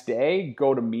the next day,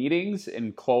 go to meetings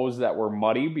in clothes that were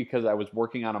muddy because I was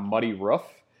working on a muddy roof.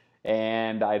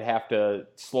 And I'd have to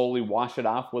slowly wash it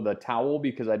off with a towel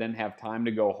because I didn't have time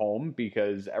to go home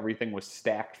because everything was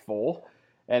stacked full.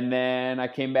 And then I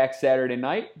came back Saturday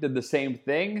night, did the same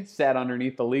thing, sat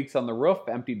underneath the leaks on the roof,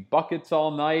 emptied buckets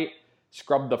all night,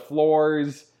 scrubbed the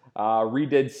floors,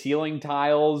 redid ceiling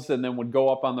tiles, and then would go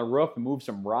up on the roof and move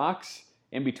some rocks.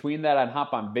 In between that, I'd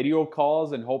hop on video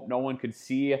calls and hope no one could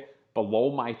see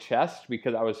below my chest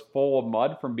because I was full of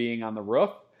mud from being on the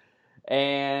roof.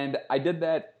 And I did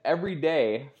that every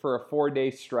day for a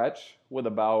 4-day stretch with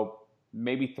about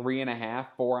maybe 3.5,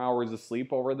 4 hours of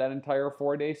sleep over that entire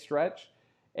 4-day stretch.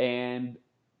 And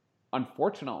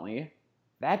unfortunately,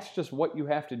 that's just what you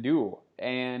have to do.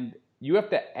 And you have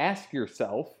to ask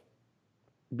yourself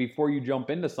before you jump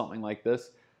into something like this,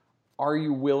 are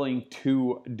you willing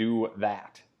to do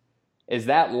that? Is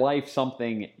that life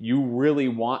something you really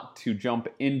want to jump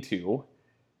into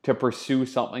to pursue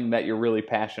something that you're really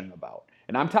passionate about?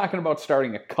 And I'm talking about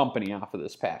starting a company off of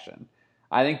this passion.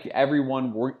 I think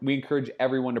we encourage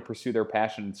everyone to pursue their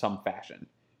passion in some fashion.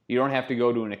 You don't have to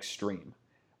go to an extreme.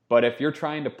 But if you're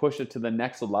trying to push it to the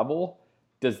next level,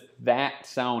 does that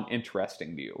sound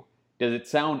interesting to you? Does it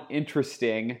sound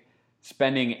interesting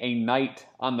spending a night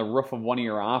on the roof of one of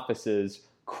your offices,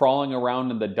 crawling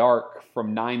around in the dark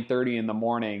from 9:30 in the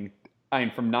morning,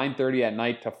 from 9:30 at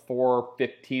night to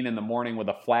 4:15 in the morning with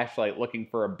a flashlight looking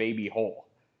for a baby hole?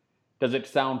 Does it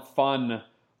sound fun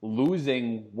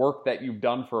losing work that you've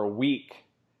done for a week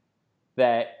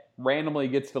that randomly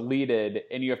gets deleted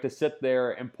and you have to sit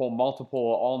there and pull multiple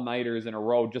all-nighters in a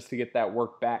row just to get that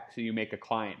work back so you make a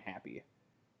client happy?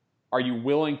 Are you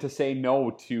willing to say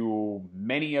no to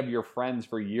many of your friends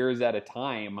for years at a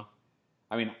time?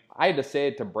 I mean, I had to say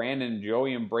it to Brandon,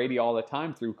 Joey, and Brady all the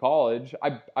time through college.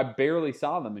 I barely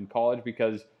saw them in college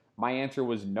because my answer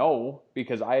was no,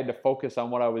 because I had to focus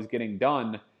on what I was getting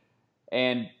done.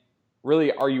 And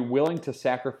really, are you willing to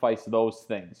sacrifice those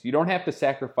things? You don't have to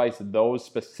sacrifice those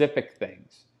specific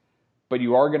things, but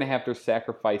you are going to have to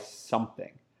sacrifice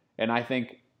something. And I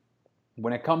think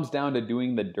when it comes down to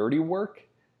doing the dirty work,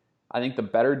 I think the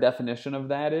better definition of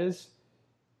that is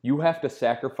you have to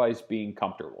sacrifice being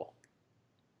comfortable.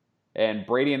 And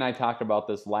Brady and I talked about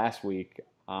this last week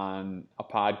on a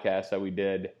podcast that we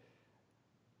did.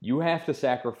 You have to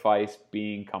sacrifice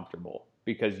being comfortable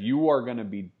because you are going to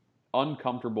be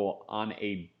uncomfortable on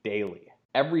a daily.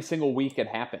 Every single week it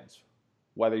happens,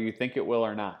 whether you think it will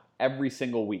or not. Every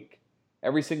single week.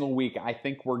 Every single week I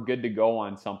think we're good to go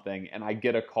on something and I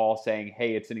get a call saying,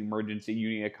 hey, it's an emergency. You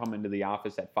need to come into the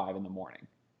office at 5 in the morning.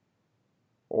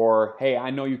 Or, hey,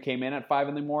 I know you came in at 5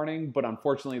 in the morning, but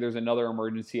unfortunately there's another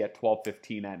emergency at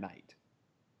 12:15 at night.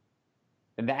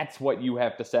 And that's what you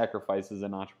have to sacrifice as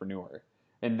an entrepreneur.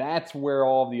 And that's where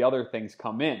all the other things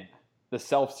come in. The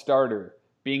self-starter,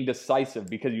 being decisive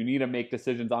because you need to make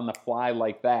decisions on the fly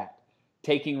like that.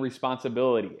 Taking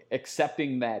responsibility,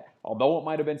 accepting that although it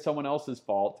might have been someone else's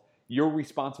fault, you're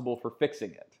responsible for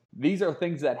fixing it. These are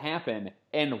things that happen,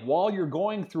 and while you're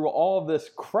going through all of this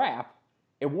crap,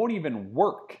 it won't even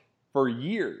work for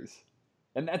years.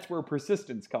 And that's where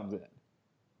persistence comes in.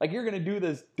 Like you're going to do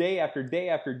this day after day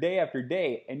after day after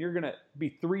day, and you're going to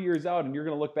be 3 years out, and you're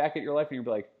going to look back at your life and you'll be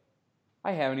like,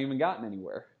 I haven't even gotten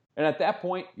anywhere. And at that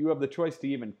point, you have the choice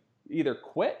to either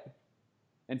quit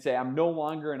and say, I'm no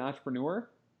longer an entrepreneur,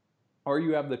 or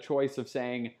you have the choice of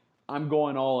saying, I'm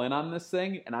going all in on this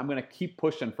thing, and I'm going to keep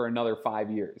pushing for another 5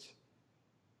 years.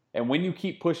 And when you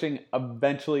keep pushing,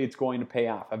 eventually it's going to pay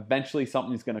off. Eventually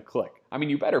something's going to click. I mean,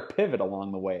 you better pivot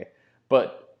along the way.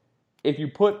 But if you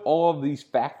put all of these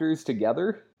factors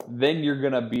together, then you're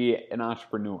going to be an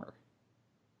entrepreneur.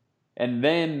 And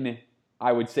then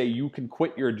I would say you can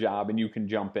quit your job and you can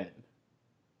jump in.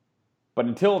 But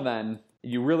until then,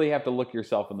 you really have to look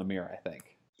yourself in the mirror, I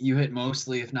think. You hit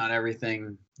mostly, if not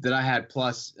everything that I had.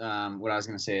 Plus, what I was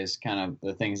going to say is kind of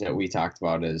the things that we talked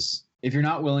about is if you're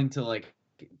not willing to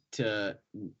to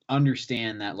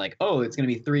understand that oh, it's going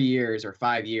to be 3 years or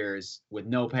 5 years with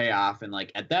no payoff. And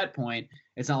at that point,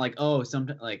 it's not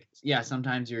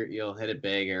sometimes you'll hit it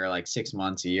big or 6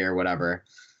 months, a year, whatever.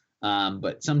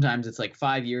 But sometimes it's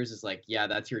 5 years is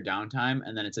that's your downtime.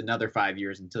 And then it's another 5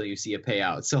 years until you see a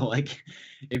payout. So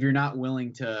if you're not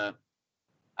willing to,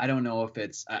 I don't know if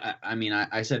it's,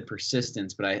 I said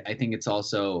persistence, but I think it's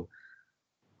also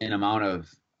an amount of,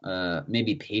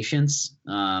 maybe patience,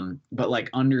 but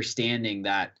understanding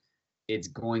that it's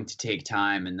going to take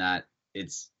time and that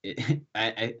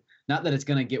not that it's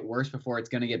going to get worse before it's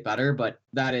going to get better, but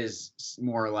that is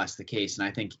more or less the case. And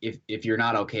I think if you're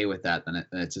not okay with that, then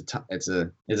it's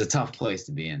a tough place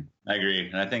to be in. I agree.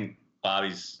 And I think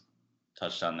Bobby's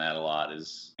touched on that a lot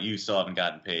is you still haven't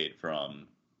gotten paid from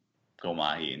Go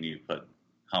Mahi and you put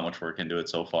how much work into it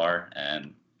so far.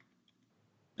 And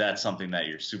that's something that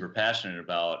you're super passionate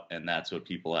about. And that's what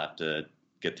people have to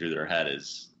get through their head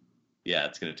is, yeah,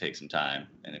 it's going to take some time.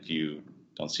 And if you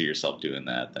don't see yourself doing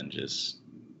that, then just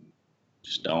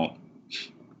don't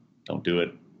do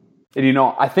it. And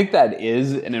I think that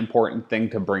is an important thing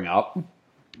to bring up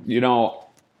You know,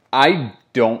 I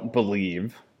don't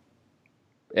believe,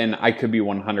 and I could be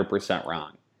 100%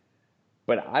 wrong,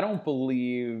 but I don't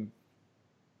believe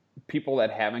people that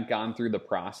haven't gone through the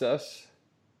process,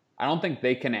 I don't think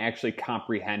they can actually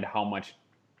comprehend how much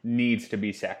needs to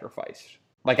be sacrificed.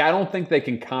 Like, I don't think they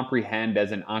can comprehend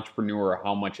as an entrepreneur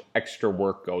how much extra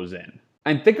work goes in.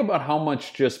 And think about how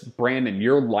much just, Brandon,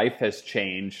 your life has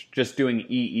changed just doing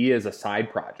EE as a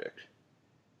side project.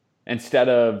 Instead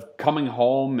of coming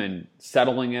home and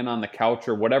settling in on the couch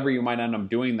or whatever you might end up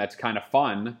doing that's kind of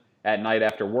fun at night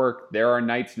after work, there are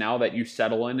nights now that you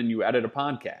settle in and you edit a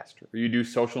podcast or you do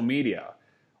social media,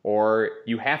 or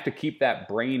you have to keep that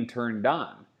brain turned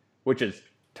on, which is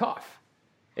tough.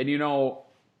 And you know,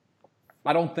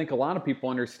 I don't think a lot of people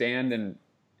understand, and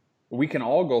we can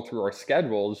all go through our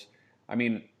schedules. I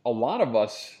mean, a lot of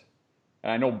us,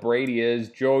 and I know Brady is,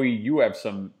 Joey, you have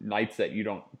some nights that you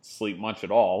don't sleep much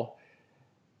at all.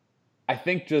 I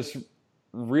think just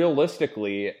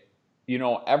realistically, you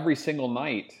know, every single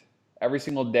night, every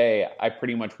single day, I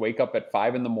pretty much wake up at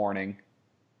 5 in the morning.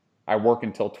 I work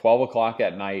until 12 o'clock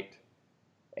at night.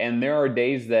 And there are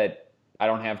days that I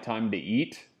don't have time to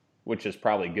eat, which is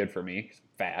probably good for me, 'cause I'm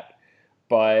fat.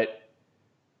 But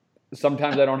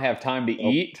sometimes I don't have time to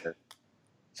eat.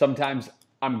 Sometimes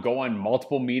I'm going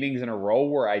multiple meetings in a row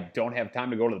where I don't have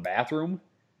time to go to the bathroom.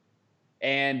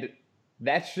 And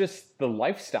that's just the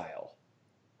lifestyle.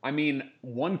 I mean,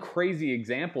 one crazy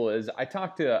example is I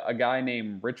talked to a guy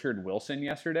named Richard Wilson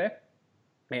yesterday,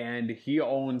 and he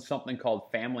owns something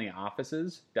called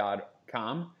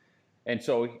familyoffices.com. And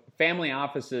so family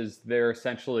offices, they're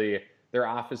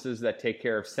offices that take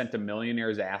care of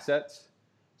centimillionaires' assets.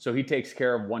 So he takes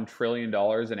care of $1 trillion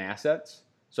in assets.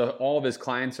 So all of his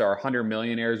clients are 100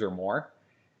 millionaires or more.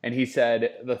 And he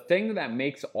said, the thing that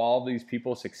makes all of these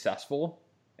people successful,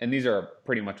 and these are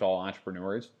pretty much all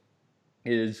entrepreneurs,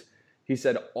 is he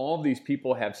said all of these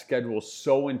people have schedules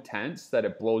so intense that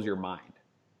it blows your mind.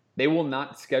 They will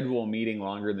not schedule a meeting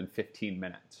longer than 15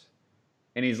 minutes.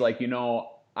 And he's like, you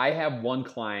know, I have one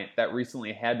client that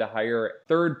recently had to hire a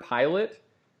third pilot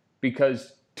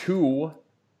because 2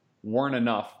 weren't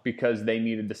enough because they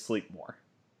needed to sleep more.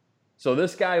 So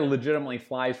this guy legitimately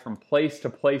flies from place to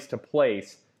place to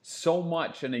place so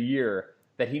much in a year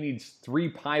that he needs 3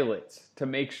 pilots to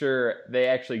make sure they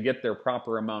actually get their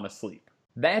proper amount of sleep.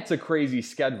 That's a crazy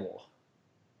schedule.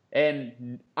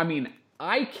 And I mean,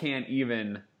 I can't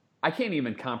even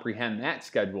comprehend that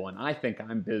schedule, and I think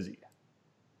I'm busy.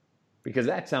 Because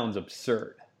that sounds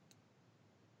absurd.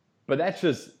 But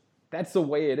that's the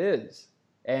way it is.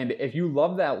 And if you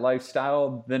love that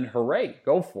lifestyle, then hooray,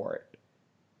 go for it.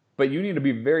 But you need to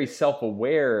be very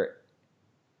self-aware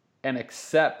and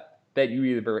accept that you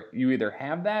either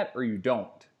have that or you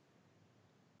don't.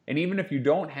 And even if you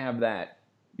don't have that,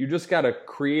 you just got to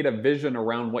create a vision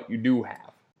around what you do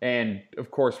have. And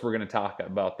of course, we're going to talk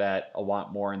about that a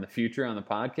lot more in the future on the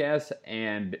podcast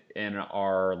and in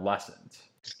our lessons.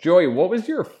 Joey, what was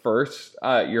your first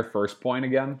point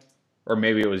again? Or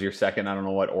maybe it was your second. I don't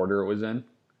know what order it was in.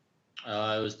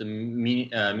 It was the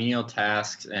menial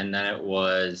tasks, and then it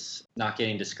was not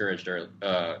getting discouraged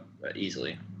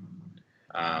easily.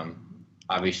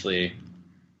 Obviously,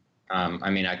 I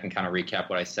mean, I can kind of recap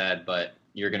what I said, but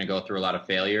you're going to go through a lot of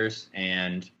failures,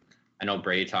 and I know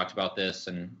Brady talked about this,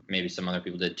 and maybe some other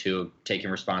people did too, taking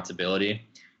responsibility.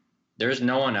 There's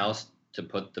no one else to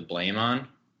put the blame on.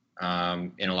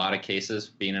 In a lot of cases,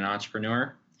 being an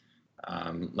entrepreneur,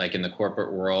 like in the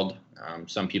corporate world,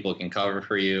 some people can cover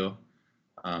for you.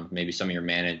 Maybe some of your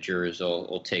managers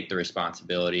will take the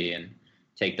responsibility and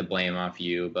take the blame off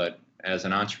you. But as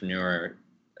an entrepreneur,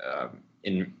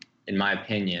 in my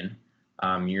opinion,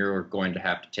 you're going to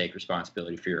have to take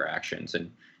responsibility for your actions,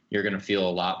 and you're going to feel a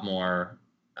lot more,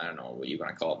 I don't know what you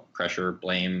want to call it, pressure,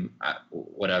 blame,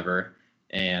 whatever.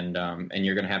 And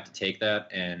you're going to have to take that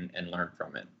and learn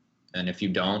from it. And if you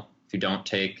don't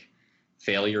take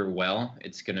failure well,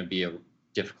 it's going to be a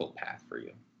difficult path for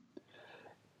you.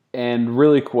 And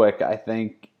really quick, I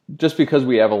think just because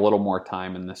we have a little more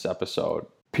time in this episode,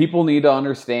 people need to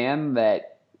understand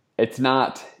that it's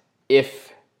not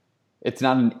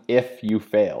an if you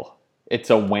fail. It's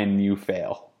a when you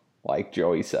fail, like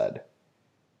Joey said.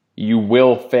 You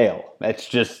will fail. That's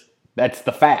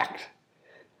the fact.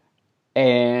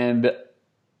 And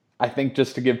I think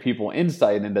just to give people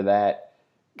insight into that,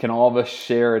 can all of us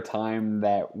share a time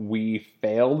that we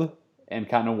failed and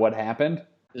kind of what happened?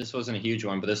 This wasn't a huge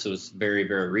one, but this was very,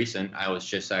 very recent. I was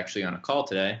just actually on a call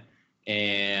today,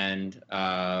 and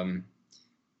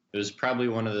it was probably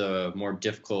one of the more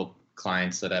difficult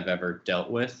clients that I've ever dealt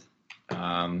with.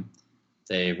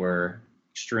 They were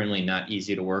extremely not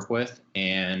easy to work with.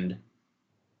 And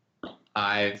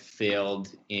I failed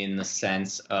in the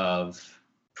sense of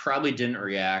probably didn't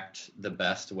react the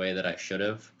best way that I should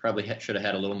have. Probably should have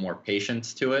had a little more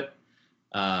patience to it.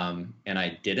 And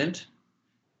I didn't.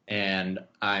 And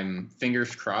I'm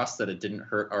fingers crossed that it didn't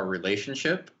hurt our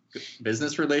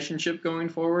business relationship going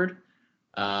forward.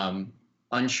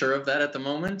 Unsure of that at the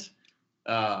moment.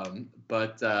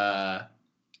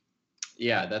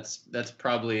 Yeah, that's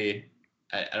probably,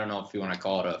 I don't know if you want to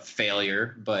call it a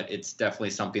failure, but it's definitely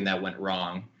something that went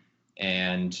wrong,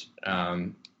 and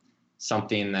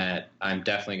something that I'm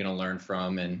definitely going to learn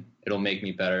from, and it'll make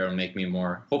me better. It'll make me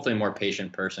hopefully a more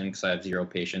patient person, because I have zero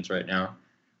patience right now.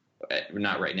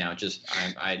 Not right now, just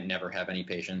I never have any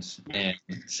patience. And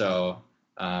so,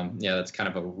 yeah, that's kind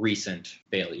of a recent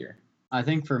failure. I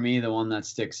think for me, the one that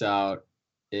sticks out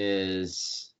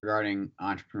is regarding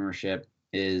entrepreneurship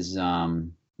is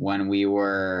when we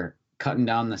were cutting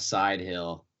down the side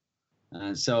hill.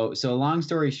 So long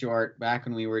story short, back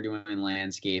when we were doing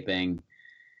landscaping,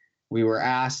 we were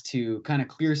asked to kind of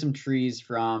clear some trees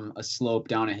from a slope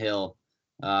down a hill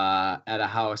at a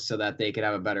house so that they could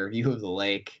have a better view of the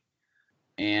lake.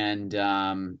 And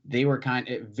they were kind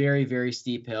of very, very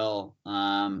steep hill.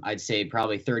 I'd say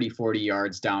probably 30, 40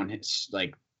 yards down,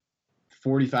 like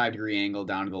 45-degree angle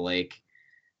down to the lake.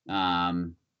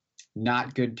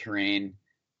 Not good terrain,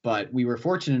 but we were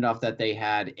fortunate enough that they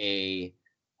had an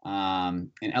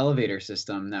elevator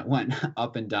system that went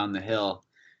up and down the hill,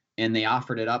 and they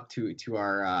offered it up to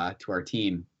our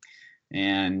team,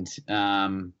 and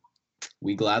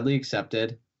we gladly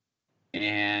accepted.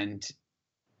 And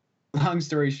long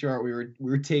story short, we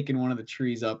were taking one of the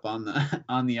trees up on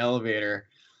the elevator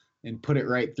and put it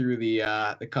right through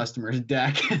the customer's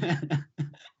deck.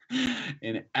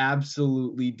 And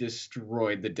absolutely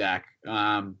destroyed the deck.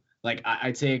 Like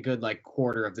I'd say a good like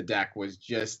quarter of the deck was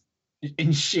just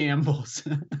in shambles.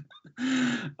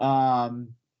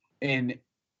 And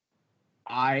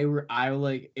I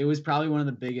like, it was probably one of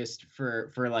the biggest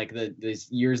for like the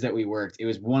years that we worked. It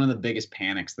was one of the biggest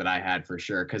panics that I had for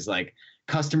sure, because like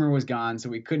customer was gone, so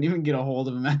we couldn't even get a hold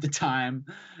of him at the time,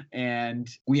 and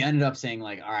we ended up saying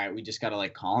like, all right, we just got to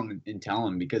like call him and tell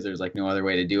him, because there's like no other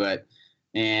way to do it.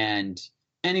 And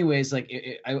anyways, like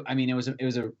I mean, it was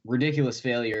a ridiculous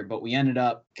failure, but we ended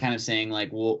up kind of saying like,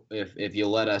 well, if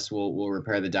you'll let us, we'll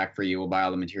repair the deck for you. We'll buy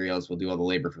all the materials. We'll do all the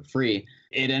labor for free.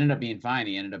 It ended up being fine.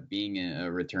 He ended up being a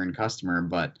return customer,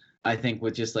 but I think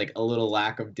with just like a little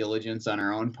lack of diligence on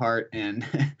our own part, and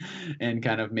and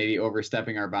kind of maybe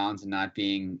overstepping our bounds and not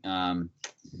being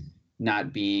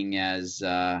as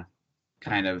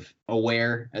kind of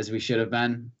aware as we should have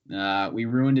been, we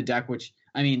ruined a deck, which,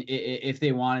 I mean, if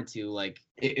they wanted to, like,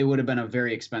 it would have been a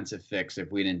very expensive fix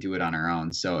if we didn't do it on our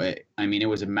own. So, it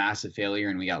was a massive failure,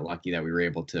 and we got lucky that we were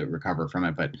able to recover from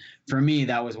it. But for me,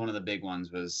 that was one of the big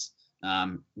ones, was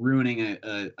ruining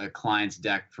a client's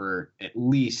deck for at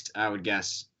least, I would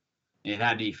guess, it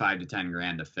had to be $5 to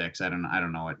 $10 to fix. I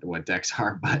don't know what decks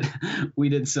are, but we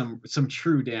did some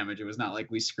true damage. It was not like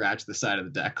we scratched the side of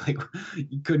the deck, like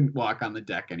you couldn't walk on the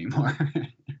deck anymore.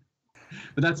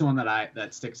 But that's the one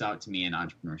that sticks out to me in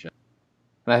entrepreneurship.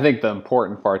 And I think the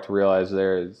important part to realize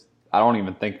there is, I don't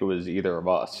even think it was either of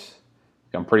us.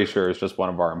 I'm pretty sure it's just one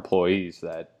of our employees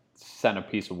that sent a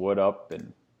piece of wood up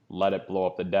and let it blow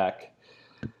up the deck.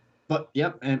 But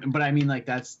yep, but I mean, like,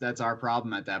 that's our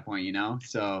problem at that point, you know.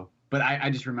 So, but I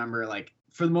just remember, like,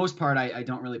 for the most part, I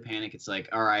don't really panic. It's like,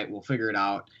 all right, we'll figure it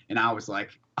out. And I was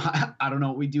like, I don't know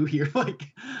what we do here. Like,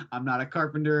 I'm not a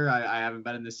carpenter. I haven't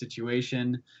been in this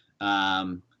situation.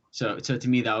 So to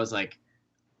me, that was like,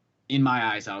 in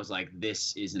my eyes, I was like,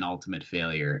 this is an ultimate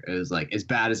failure. It was like, as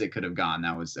bad as it could have gone.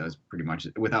 That was pretty much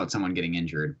without someone getting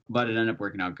injured, but it ended up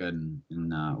working out good,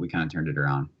 and we kind of turned it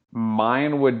around.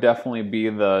 Mine would definitely be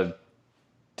the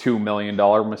 $2 million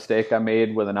mistake I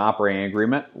made with an operating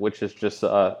agreement, which is just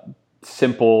a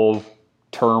simple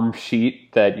term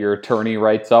sheet that your attorney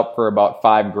writes up for about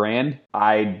 $5,000.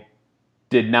 I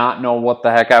did not know what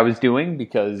the heck I was doing,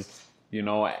 because, you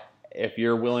know, if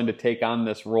you're willing to take on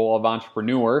this role of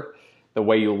entrepreneur, the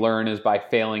way you learn is by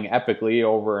failing epically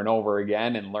over and over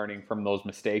again and learning from those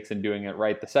mistakes and doing it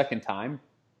right the second time.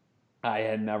 I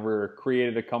had never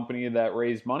created a company that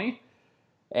raised money,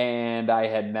 and I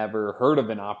had never heard of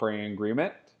an operating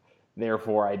agreement.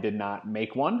 Therefore, I did not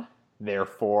make one.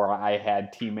 Therefore, I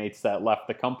had teammates that left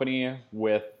the company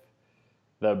with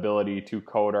the ability to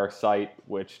code our site,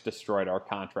 which destroyed our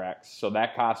contracts. So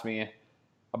that cost me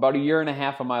about 1.5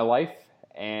 years of my life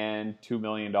and $2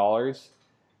 million.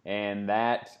 And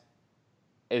that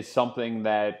is something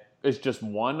that is just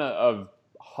one of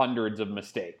hundreds of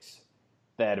mistakes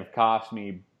that have cost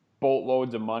me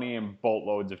boatloads of money and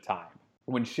boatloads of time.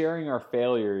 When sharing our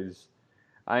failures,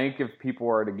 I think if people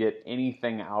are to get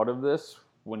anything out of this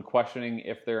when questioning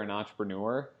if they're an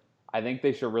entrepreneur, I think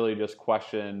they should really just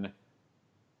question,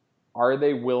 are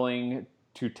they willing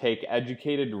to take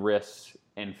educated risks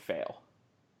and fail?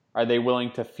 Are they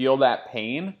willing to feel that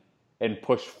pain and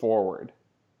push forward?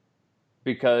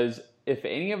 Because if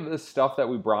any of this stuff that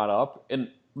we brought up, and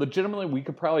legitimately we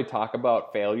could probably talk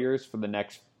about failures for the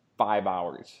next 5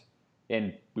 hours,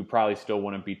 and we probably still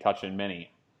wouldn't be touching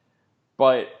many.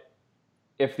 But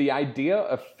if the idea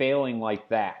of failing like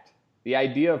that, the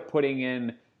idea of putting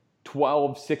in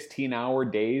 12, 16-hour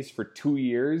days for 2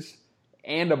 years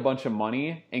and a bunch of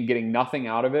money and getting nothing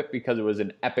out of it because it was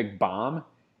an epic bomb,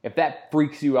 if that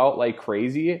freaks you out like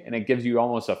crazy and it gives you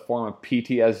almost a form of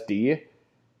PTSD,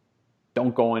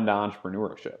 don't go into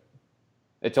entrepreneurship.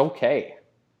 It's okay.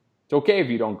 It's okay if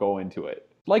you don't go into it.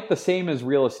 Like the same as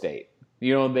real estate.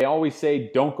 You know, they always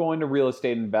say don't go into real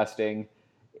estate investing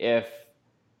if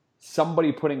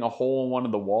somebody putting a hole in one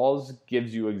of the walls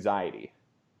gives you anxiety.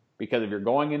 Because if you're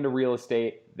going into real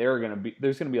estate, there's going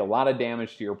to be a lot of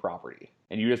damage to your property.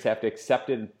 And you just have to accept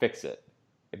it and fix it.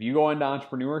 If you go into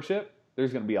entrepreneurship,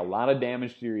 there's going to be a lot of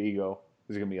damage to your ego.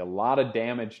 There's going to be a lot of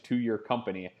damage to your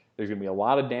company. There's going to be a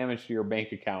lot of damage to your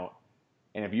bank account.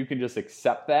 And if you can just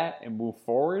accept that and move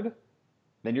forward,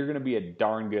 then you're going to be a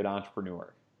darn good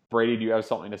entrepreneur. Brady, do you have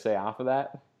something to say off of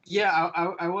that? Yeah,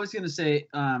 I was going to say,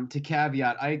 to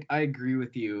caveat, I agree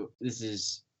with you. This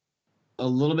is a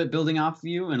little bit building off of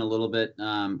you and a little bit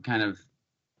kind of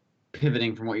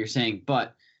pivoting from what you're saying.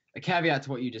 But a caveat to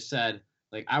what you just said,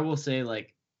 like I will say,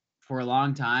 like for a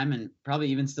long time and probably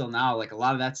even still now, like a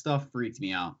lot of that stuff freaked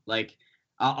me out. Like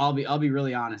I'll be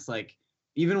really honest. Like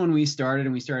even when we started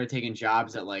and we started taking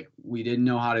jobs that like we didn't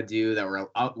know how to do, that were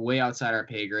way outside our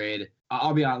pay grade,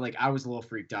 I'll be honest, like I was a little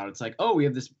freaked out. It's like, oh, we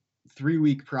have this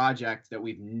 3-week project that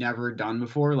we've never done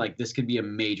before. Like this could be a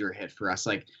major hit for us.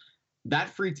 Like that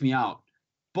freaked me out.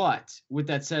 But with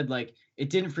that said, like it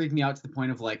didn't freak me out to the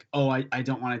point of like, oh, I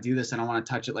don't want to do this. I don't want to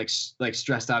touch it, like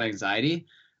stressed out anxiety.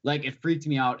 Like it freaked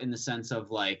me out in the sense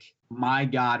of like, my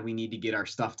God, we need to get our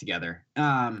stuff together.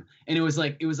 And it was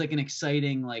like an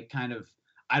exciting, like kind of,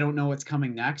 I don't know what's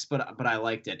coming next, but I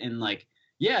liked it. And like,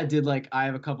 yeah, it did. Like I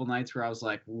have a couple nights where I was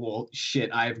like, well, shit,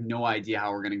 I have no idea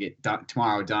how we're going to get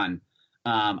tomorrow done.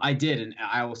 I did. And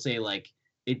I will say like,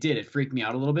 it freaked me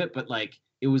out a little bit, but like,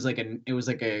 it was like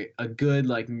a good,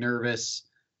 like nervous,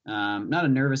 not a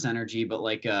nervous energy, but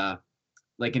like an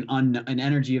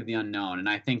energy of the unknown. And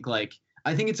I think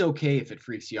it's okay if it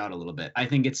freaks you out a little bit. I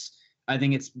think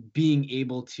it's being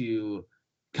able to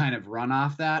kind of run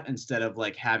off that instead of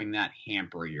like having that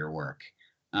hamper your work.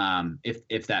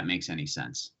 If that makes any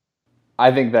sense.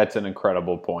 I think that's an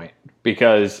incredible point,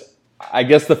 because I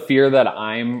guess the fear that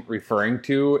I'm referring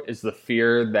to is the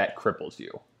fear that cripples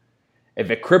you. If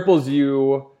it cripples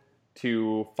you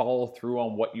to follow through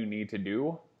on what you need to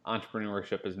do,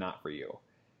 entrepreneurship is not for you.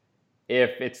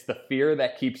 If it's the fear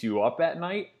that keeps you up at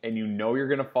night and you know you're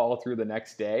going to follow through the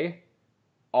next day,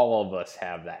 all of us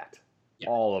have that. Yeah.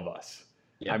 All of us.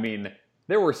 Yeah. I mean,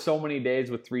 there were so many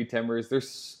days with 3 Timbers.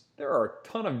 There are a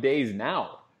ton of days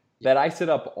now that I sit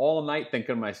up all night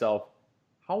thinking to myself,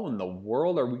 how in the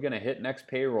world are we going to hit next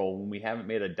payroll when we haven't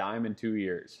made a dime in 2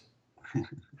 years?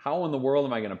 How in the world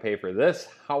am I going to pay for this?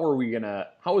 How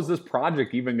is this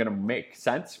project even going to make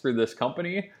sense for this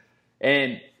company?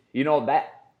 And you know,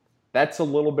 that's a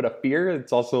little bit of fear.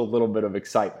 It's also a little bit of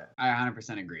excitement. I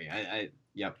 100% agree.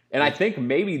 Yep. And I think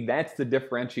maybe that's the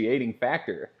differentiating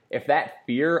factor. If that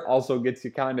fear also gets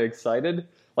you kind of excited,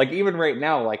 like even right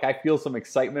now, like I feel some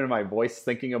excitement in my voice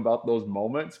thinking about those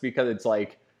moments, because it's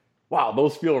like, wow,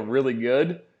 those feel really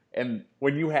good. And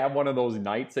when you have one of those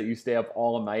nights that you stay up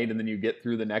all night and then you get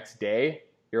through the next day,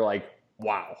 you're like,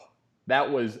 wow, that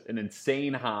was an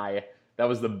insane high. That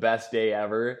was the best day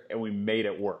ever. And we made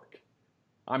it work.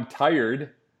 I'm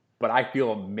tired, but I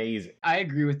feel amazing. I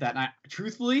agree with that. And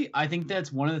truthfully, I think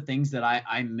that's one of the things that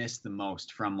I missed the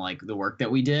most from like the work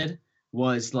that we did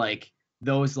was like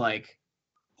those like,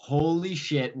 holy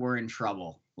shit, we're in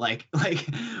trouble. Like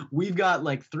we've got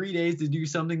like 3 days to do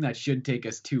something that should take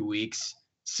us 2 weeks.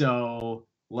 So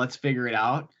let's figure it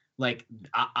out. Like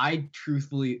I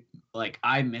truthfully, like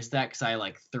I missed that because I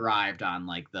like thrived on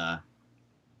like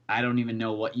I don't even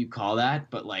know what you call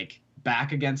that, but like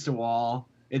back against a wall.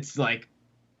 It's like,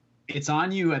 it's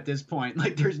on you at this point.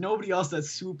 Like there's nobody else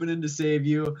that's swooping in to save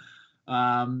you.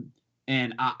 And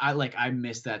I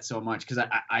miss that so much, because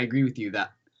I agree with you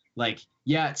that like,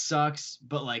 yeah, it sucks,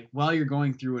 but like while you're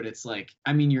going through it, it's like,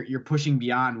 I mean, you're pushing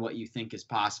beyond what you think is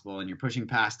possible, and you're pushing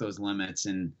past those limits,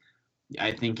 and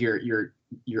I think you're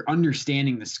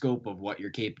understanding the scope of what you're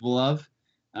capable of.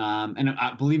 And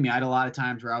believe me, I had a lot of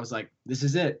times where I was like, this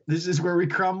is it. This is where we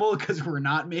crumble because we're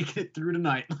not making it through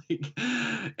tonight. Like,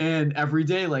 and every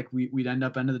day, like we'd end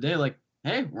up end of the day, like,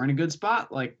 hey, we're in a good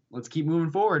spot. Like, let's keep moving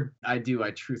forward. I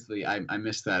truthfully, I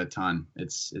miss that a ton.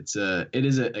 It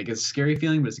is a scary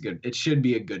feeling, but it should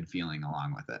be a good feeling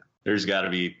along with it. There's got to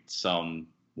be some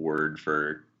word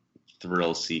for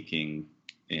thrill seeking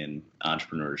in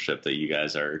entrepreneurship that you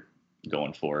guys are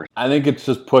going for. I think it's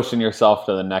just pushing yourself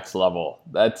to the next level.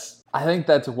 I think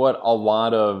that's what a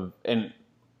lot of, and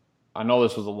I know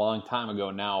this was a long time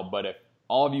ago now, but if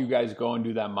all of you guys go and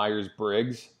do that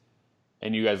Myers-Briggs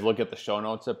and you guys look at the show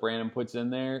notes that Brandon puts in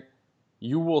there,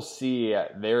 you will see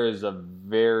there is a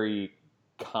very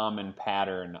common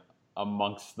pattern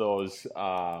amongst those,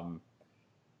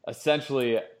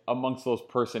 essentially amongst those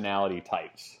personality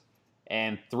types.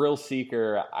 And thrill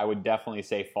seeker, I would definitely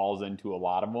say, falls into a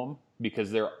lot of them because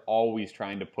they're always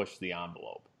trying to push the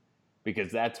envelope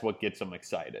because that's what gets them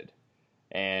excited.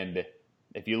 And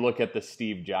if you look at the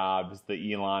Steve Jobs,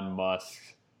 the Elon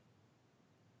Musks,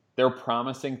 they're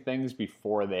promising things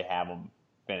before they have them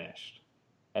finished.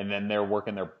 And then they're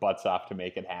working their butts off to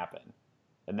make it happen.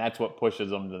 And that's what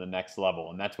pushes them to the next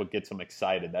level. And that's what gets them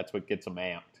excited. That's what gets them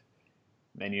amped.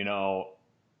 And,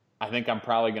 I think I'm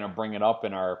probably going to bring it up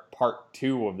in our part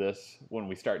 2 of this when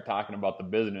we start talking about the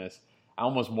business. I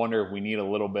almost wonder if we need a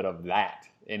little bit of that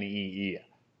in EE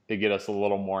to get us a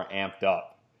little more amped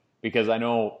up. Because I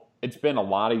know it's been a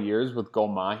lot of years with Go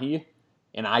Mahi,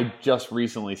 and I just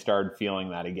recently started feeling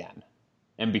that again.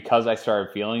 And because I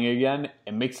started feeling it again,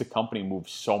 it makes the company move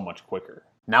so much quicker.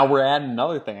 Now we're adding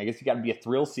another thing. I guess you got to be a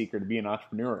thrill seeker to be an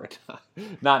entrepreneur.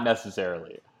 Not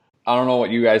necessarily. I don't know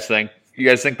what you guys think. You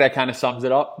guys think that kind of sums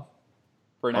it up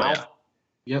for now? Oh,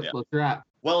 yeah. Yep, let's wrap.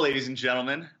 Well, ladies and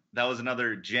gentlemen, that was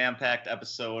another jam-packed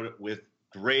episode with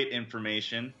great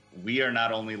information. We are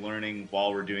not only learning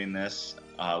while we're doing this,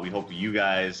 we hope you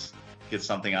guys get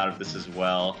something out of this as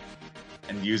well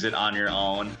and use it on your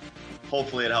own.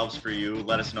 Hopefully it helps for you.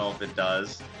 Let us know if it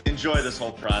does. Enjoy this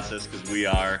whole process because we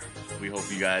are. We hope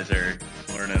you guys are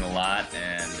learning a lot.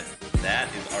 And that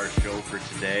is our show for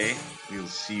today. We will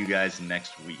see you guys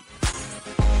next week.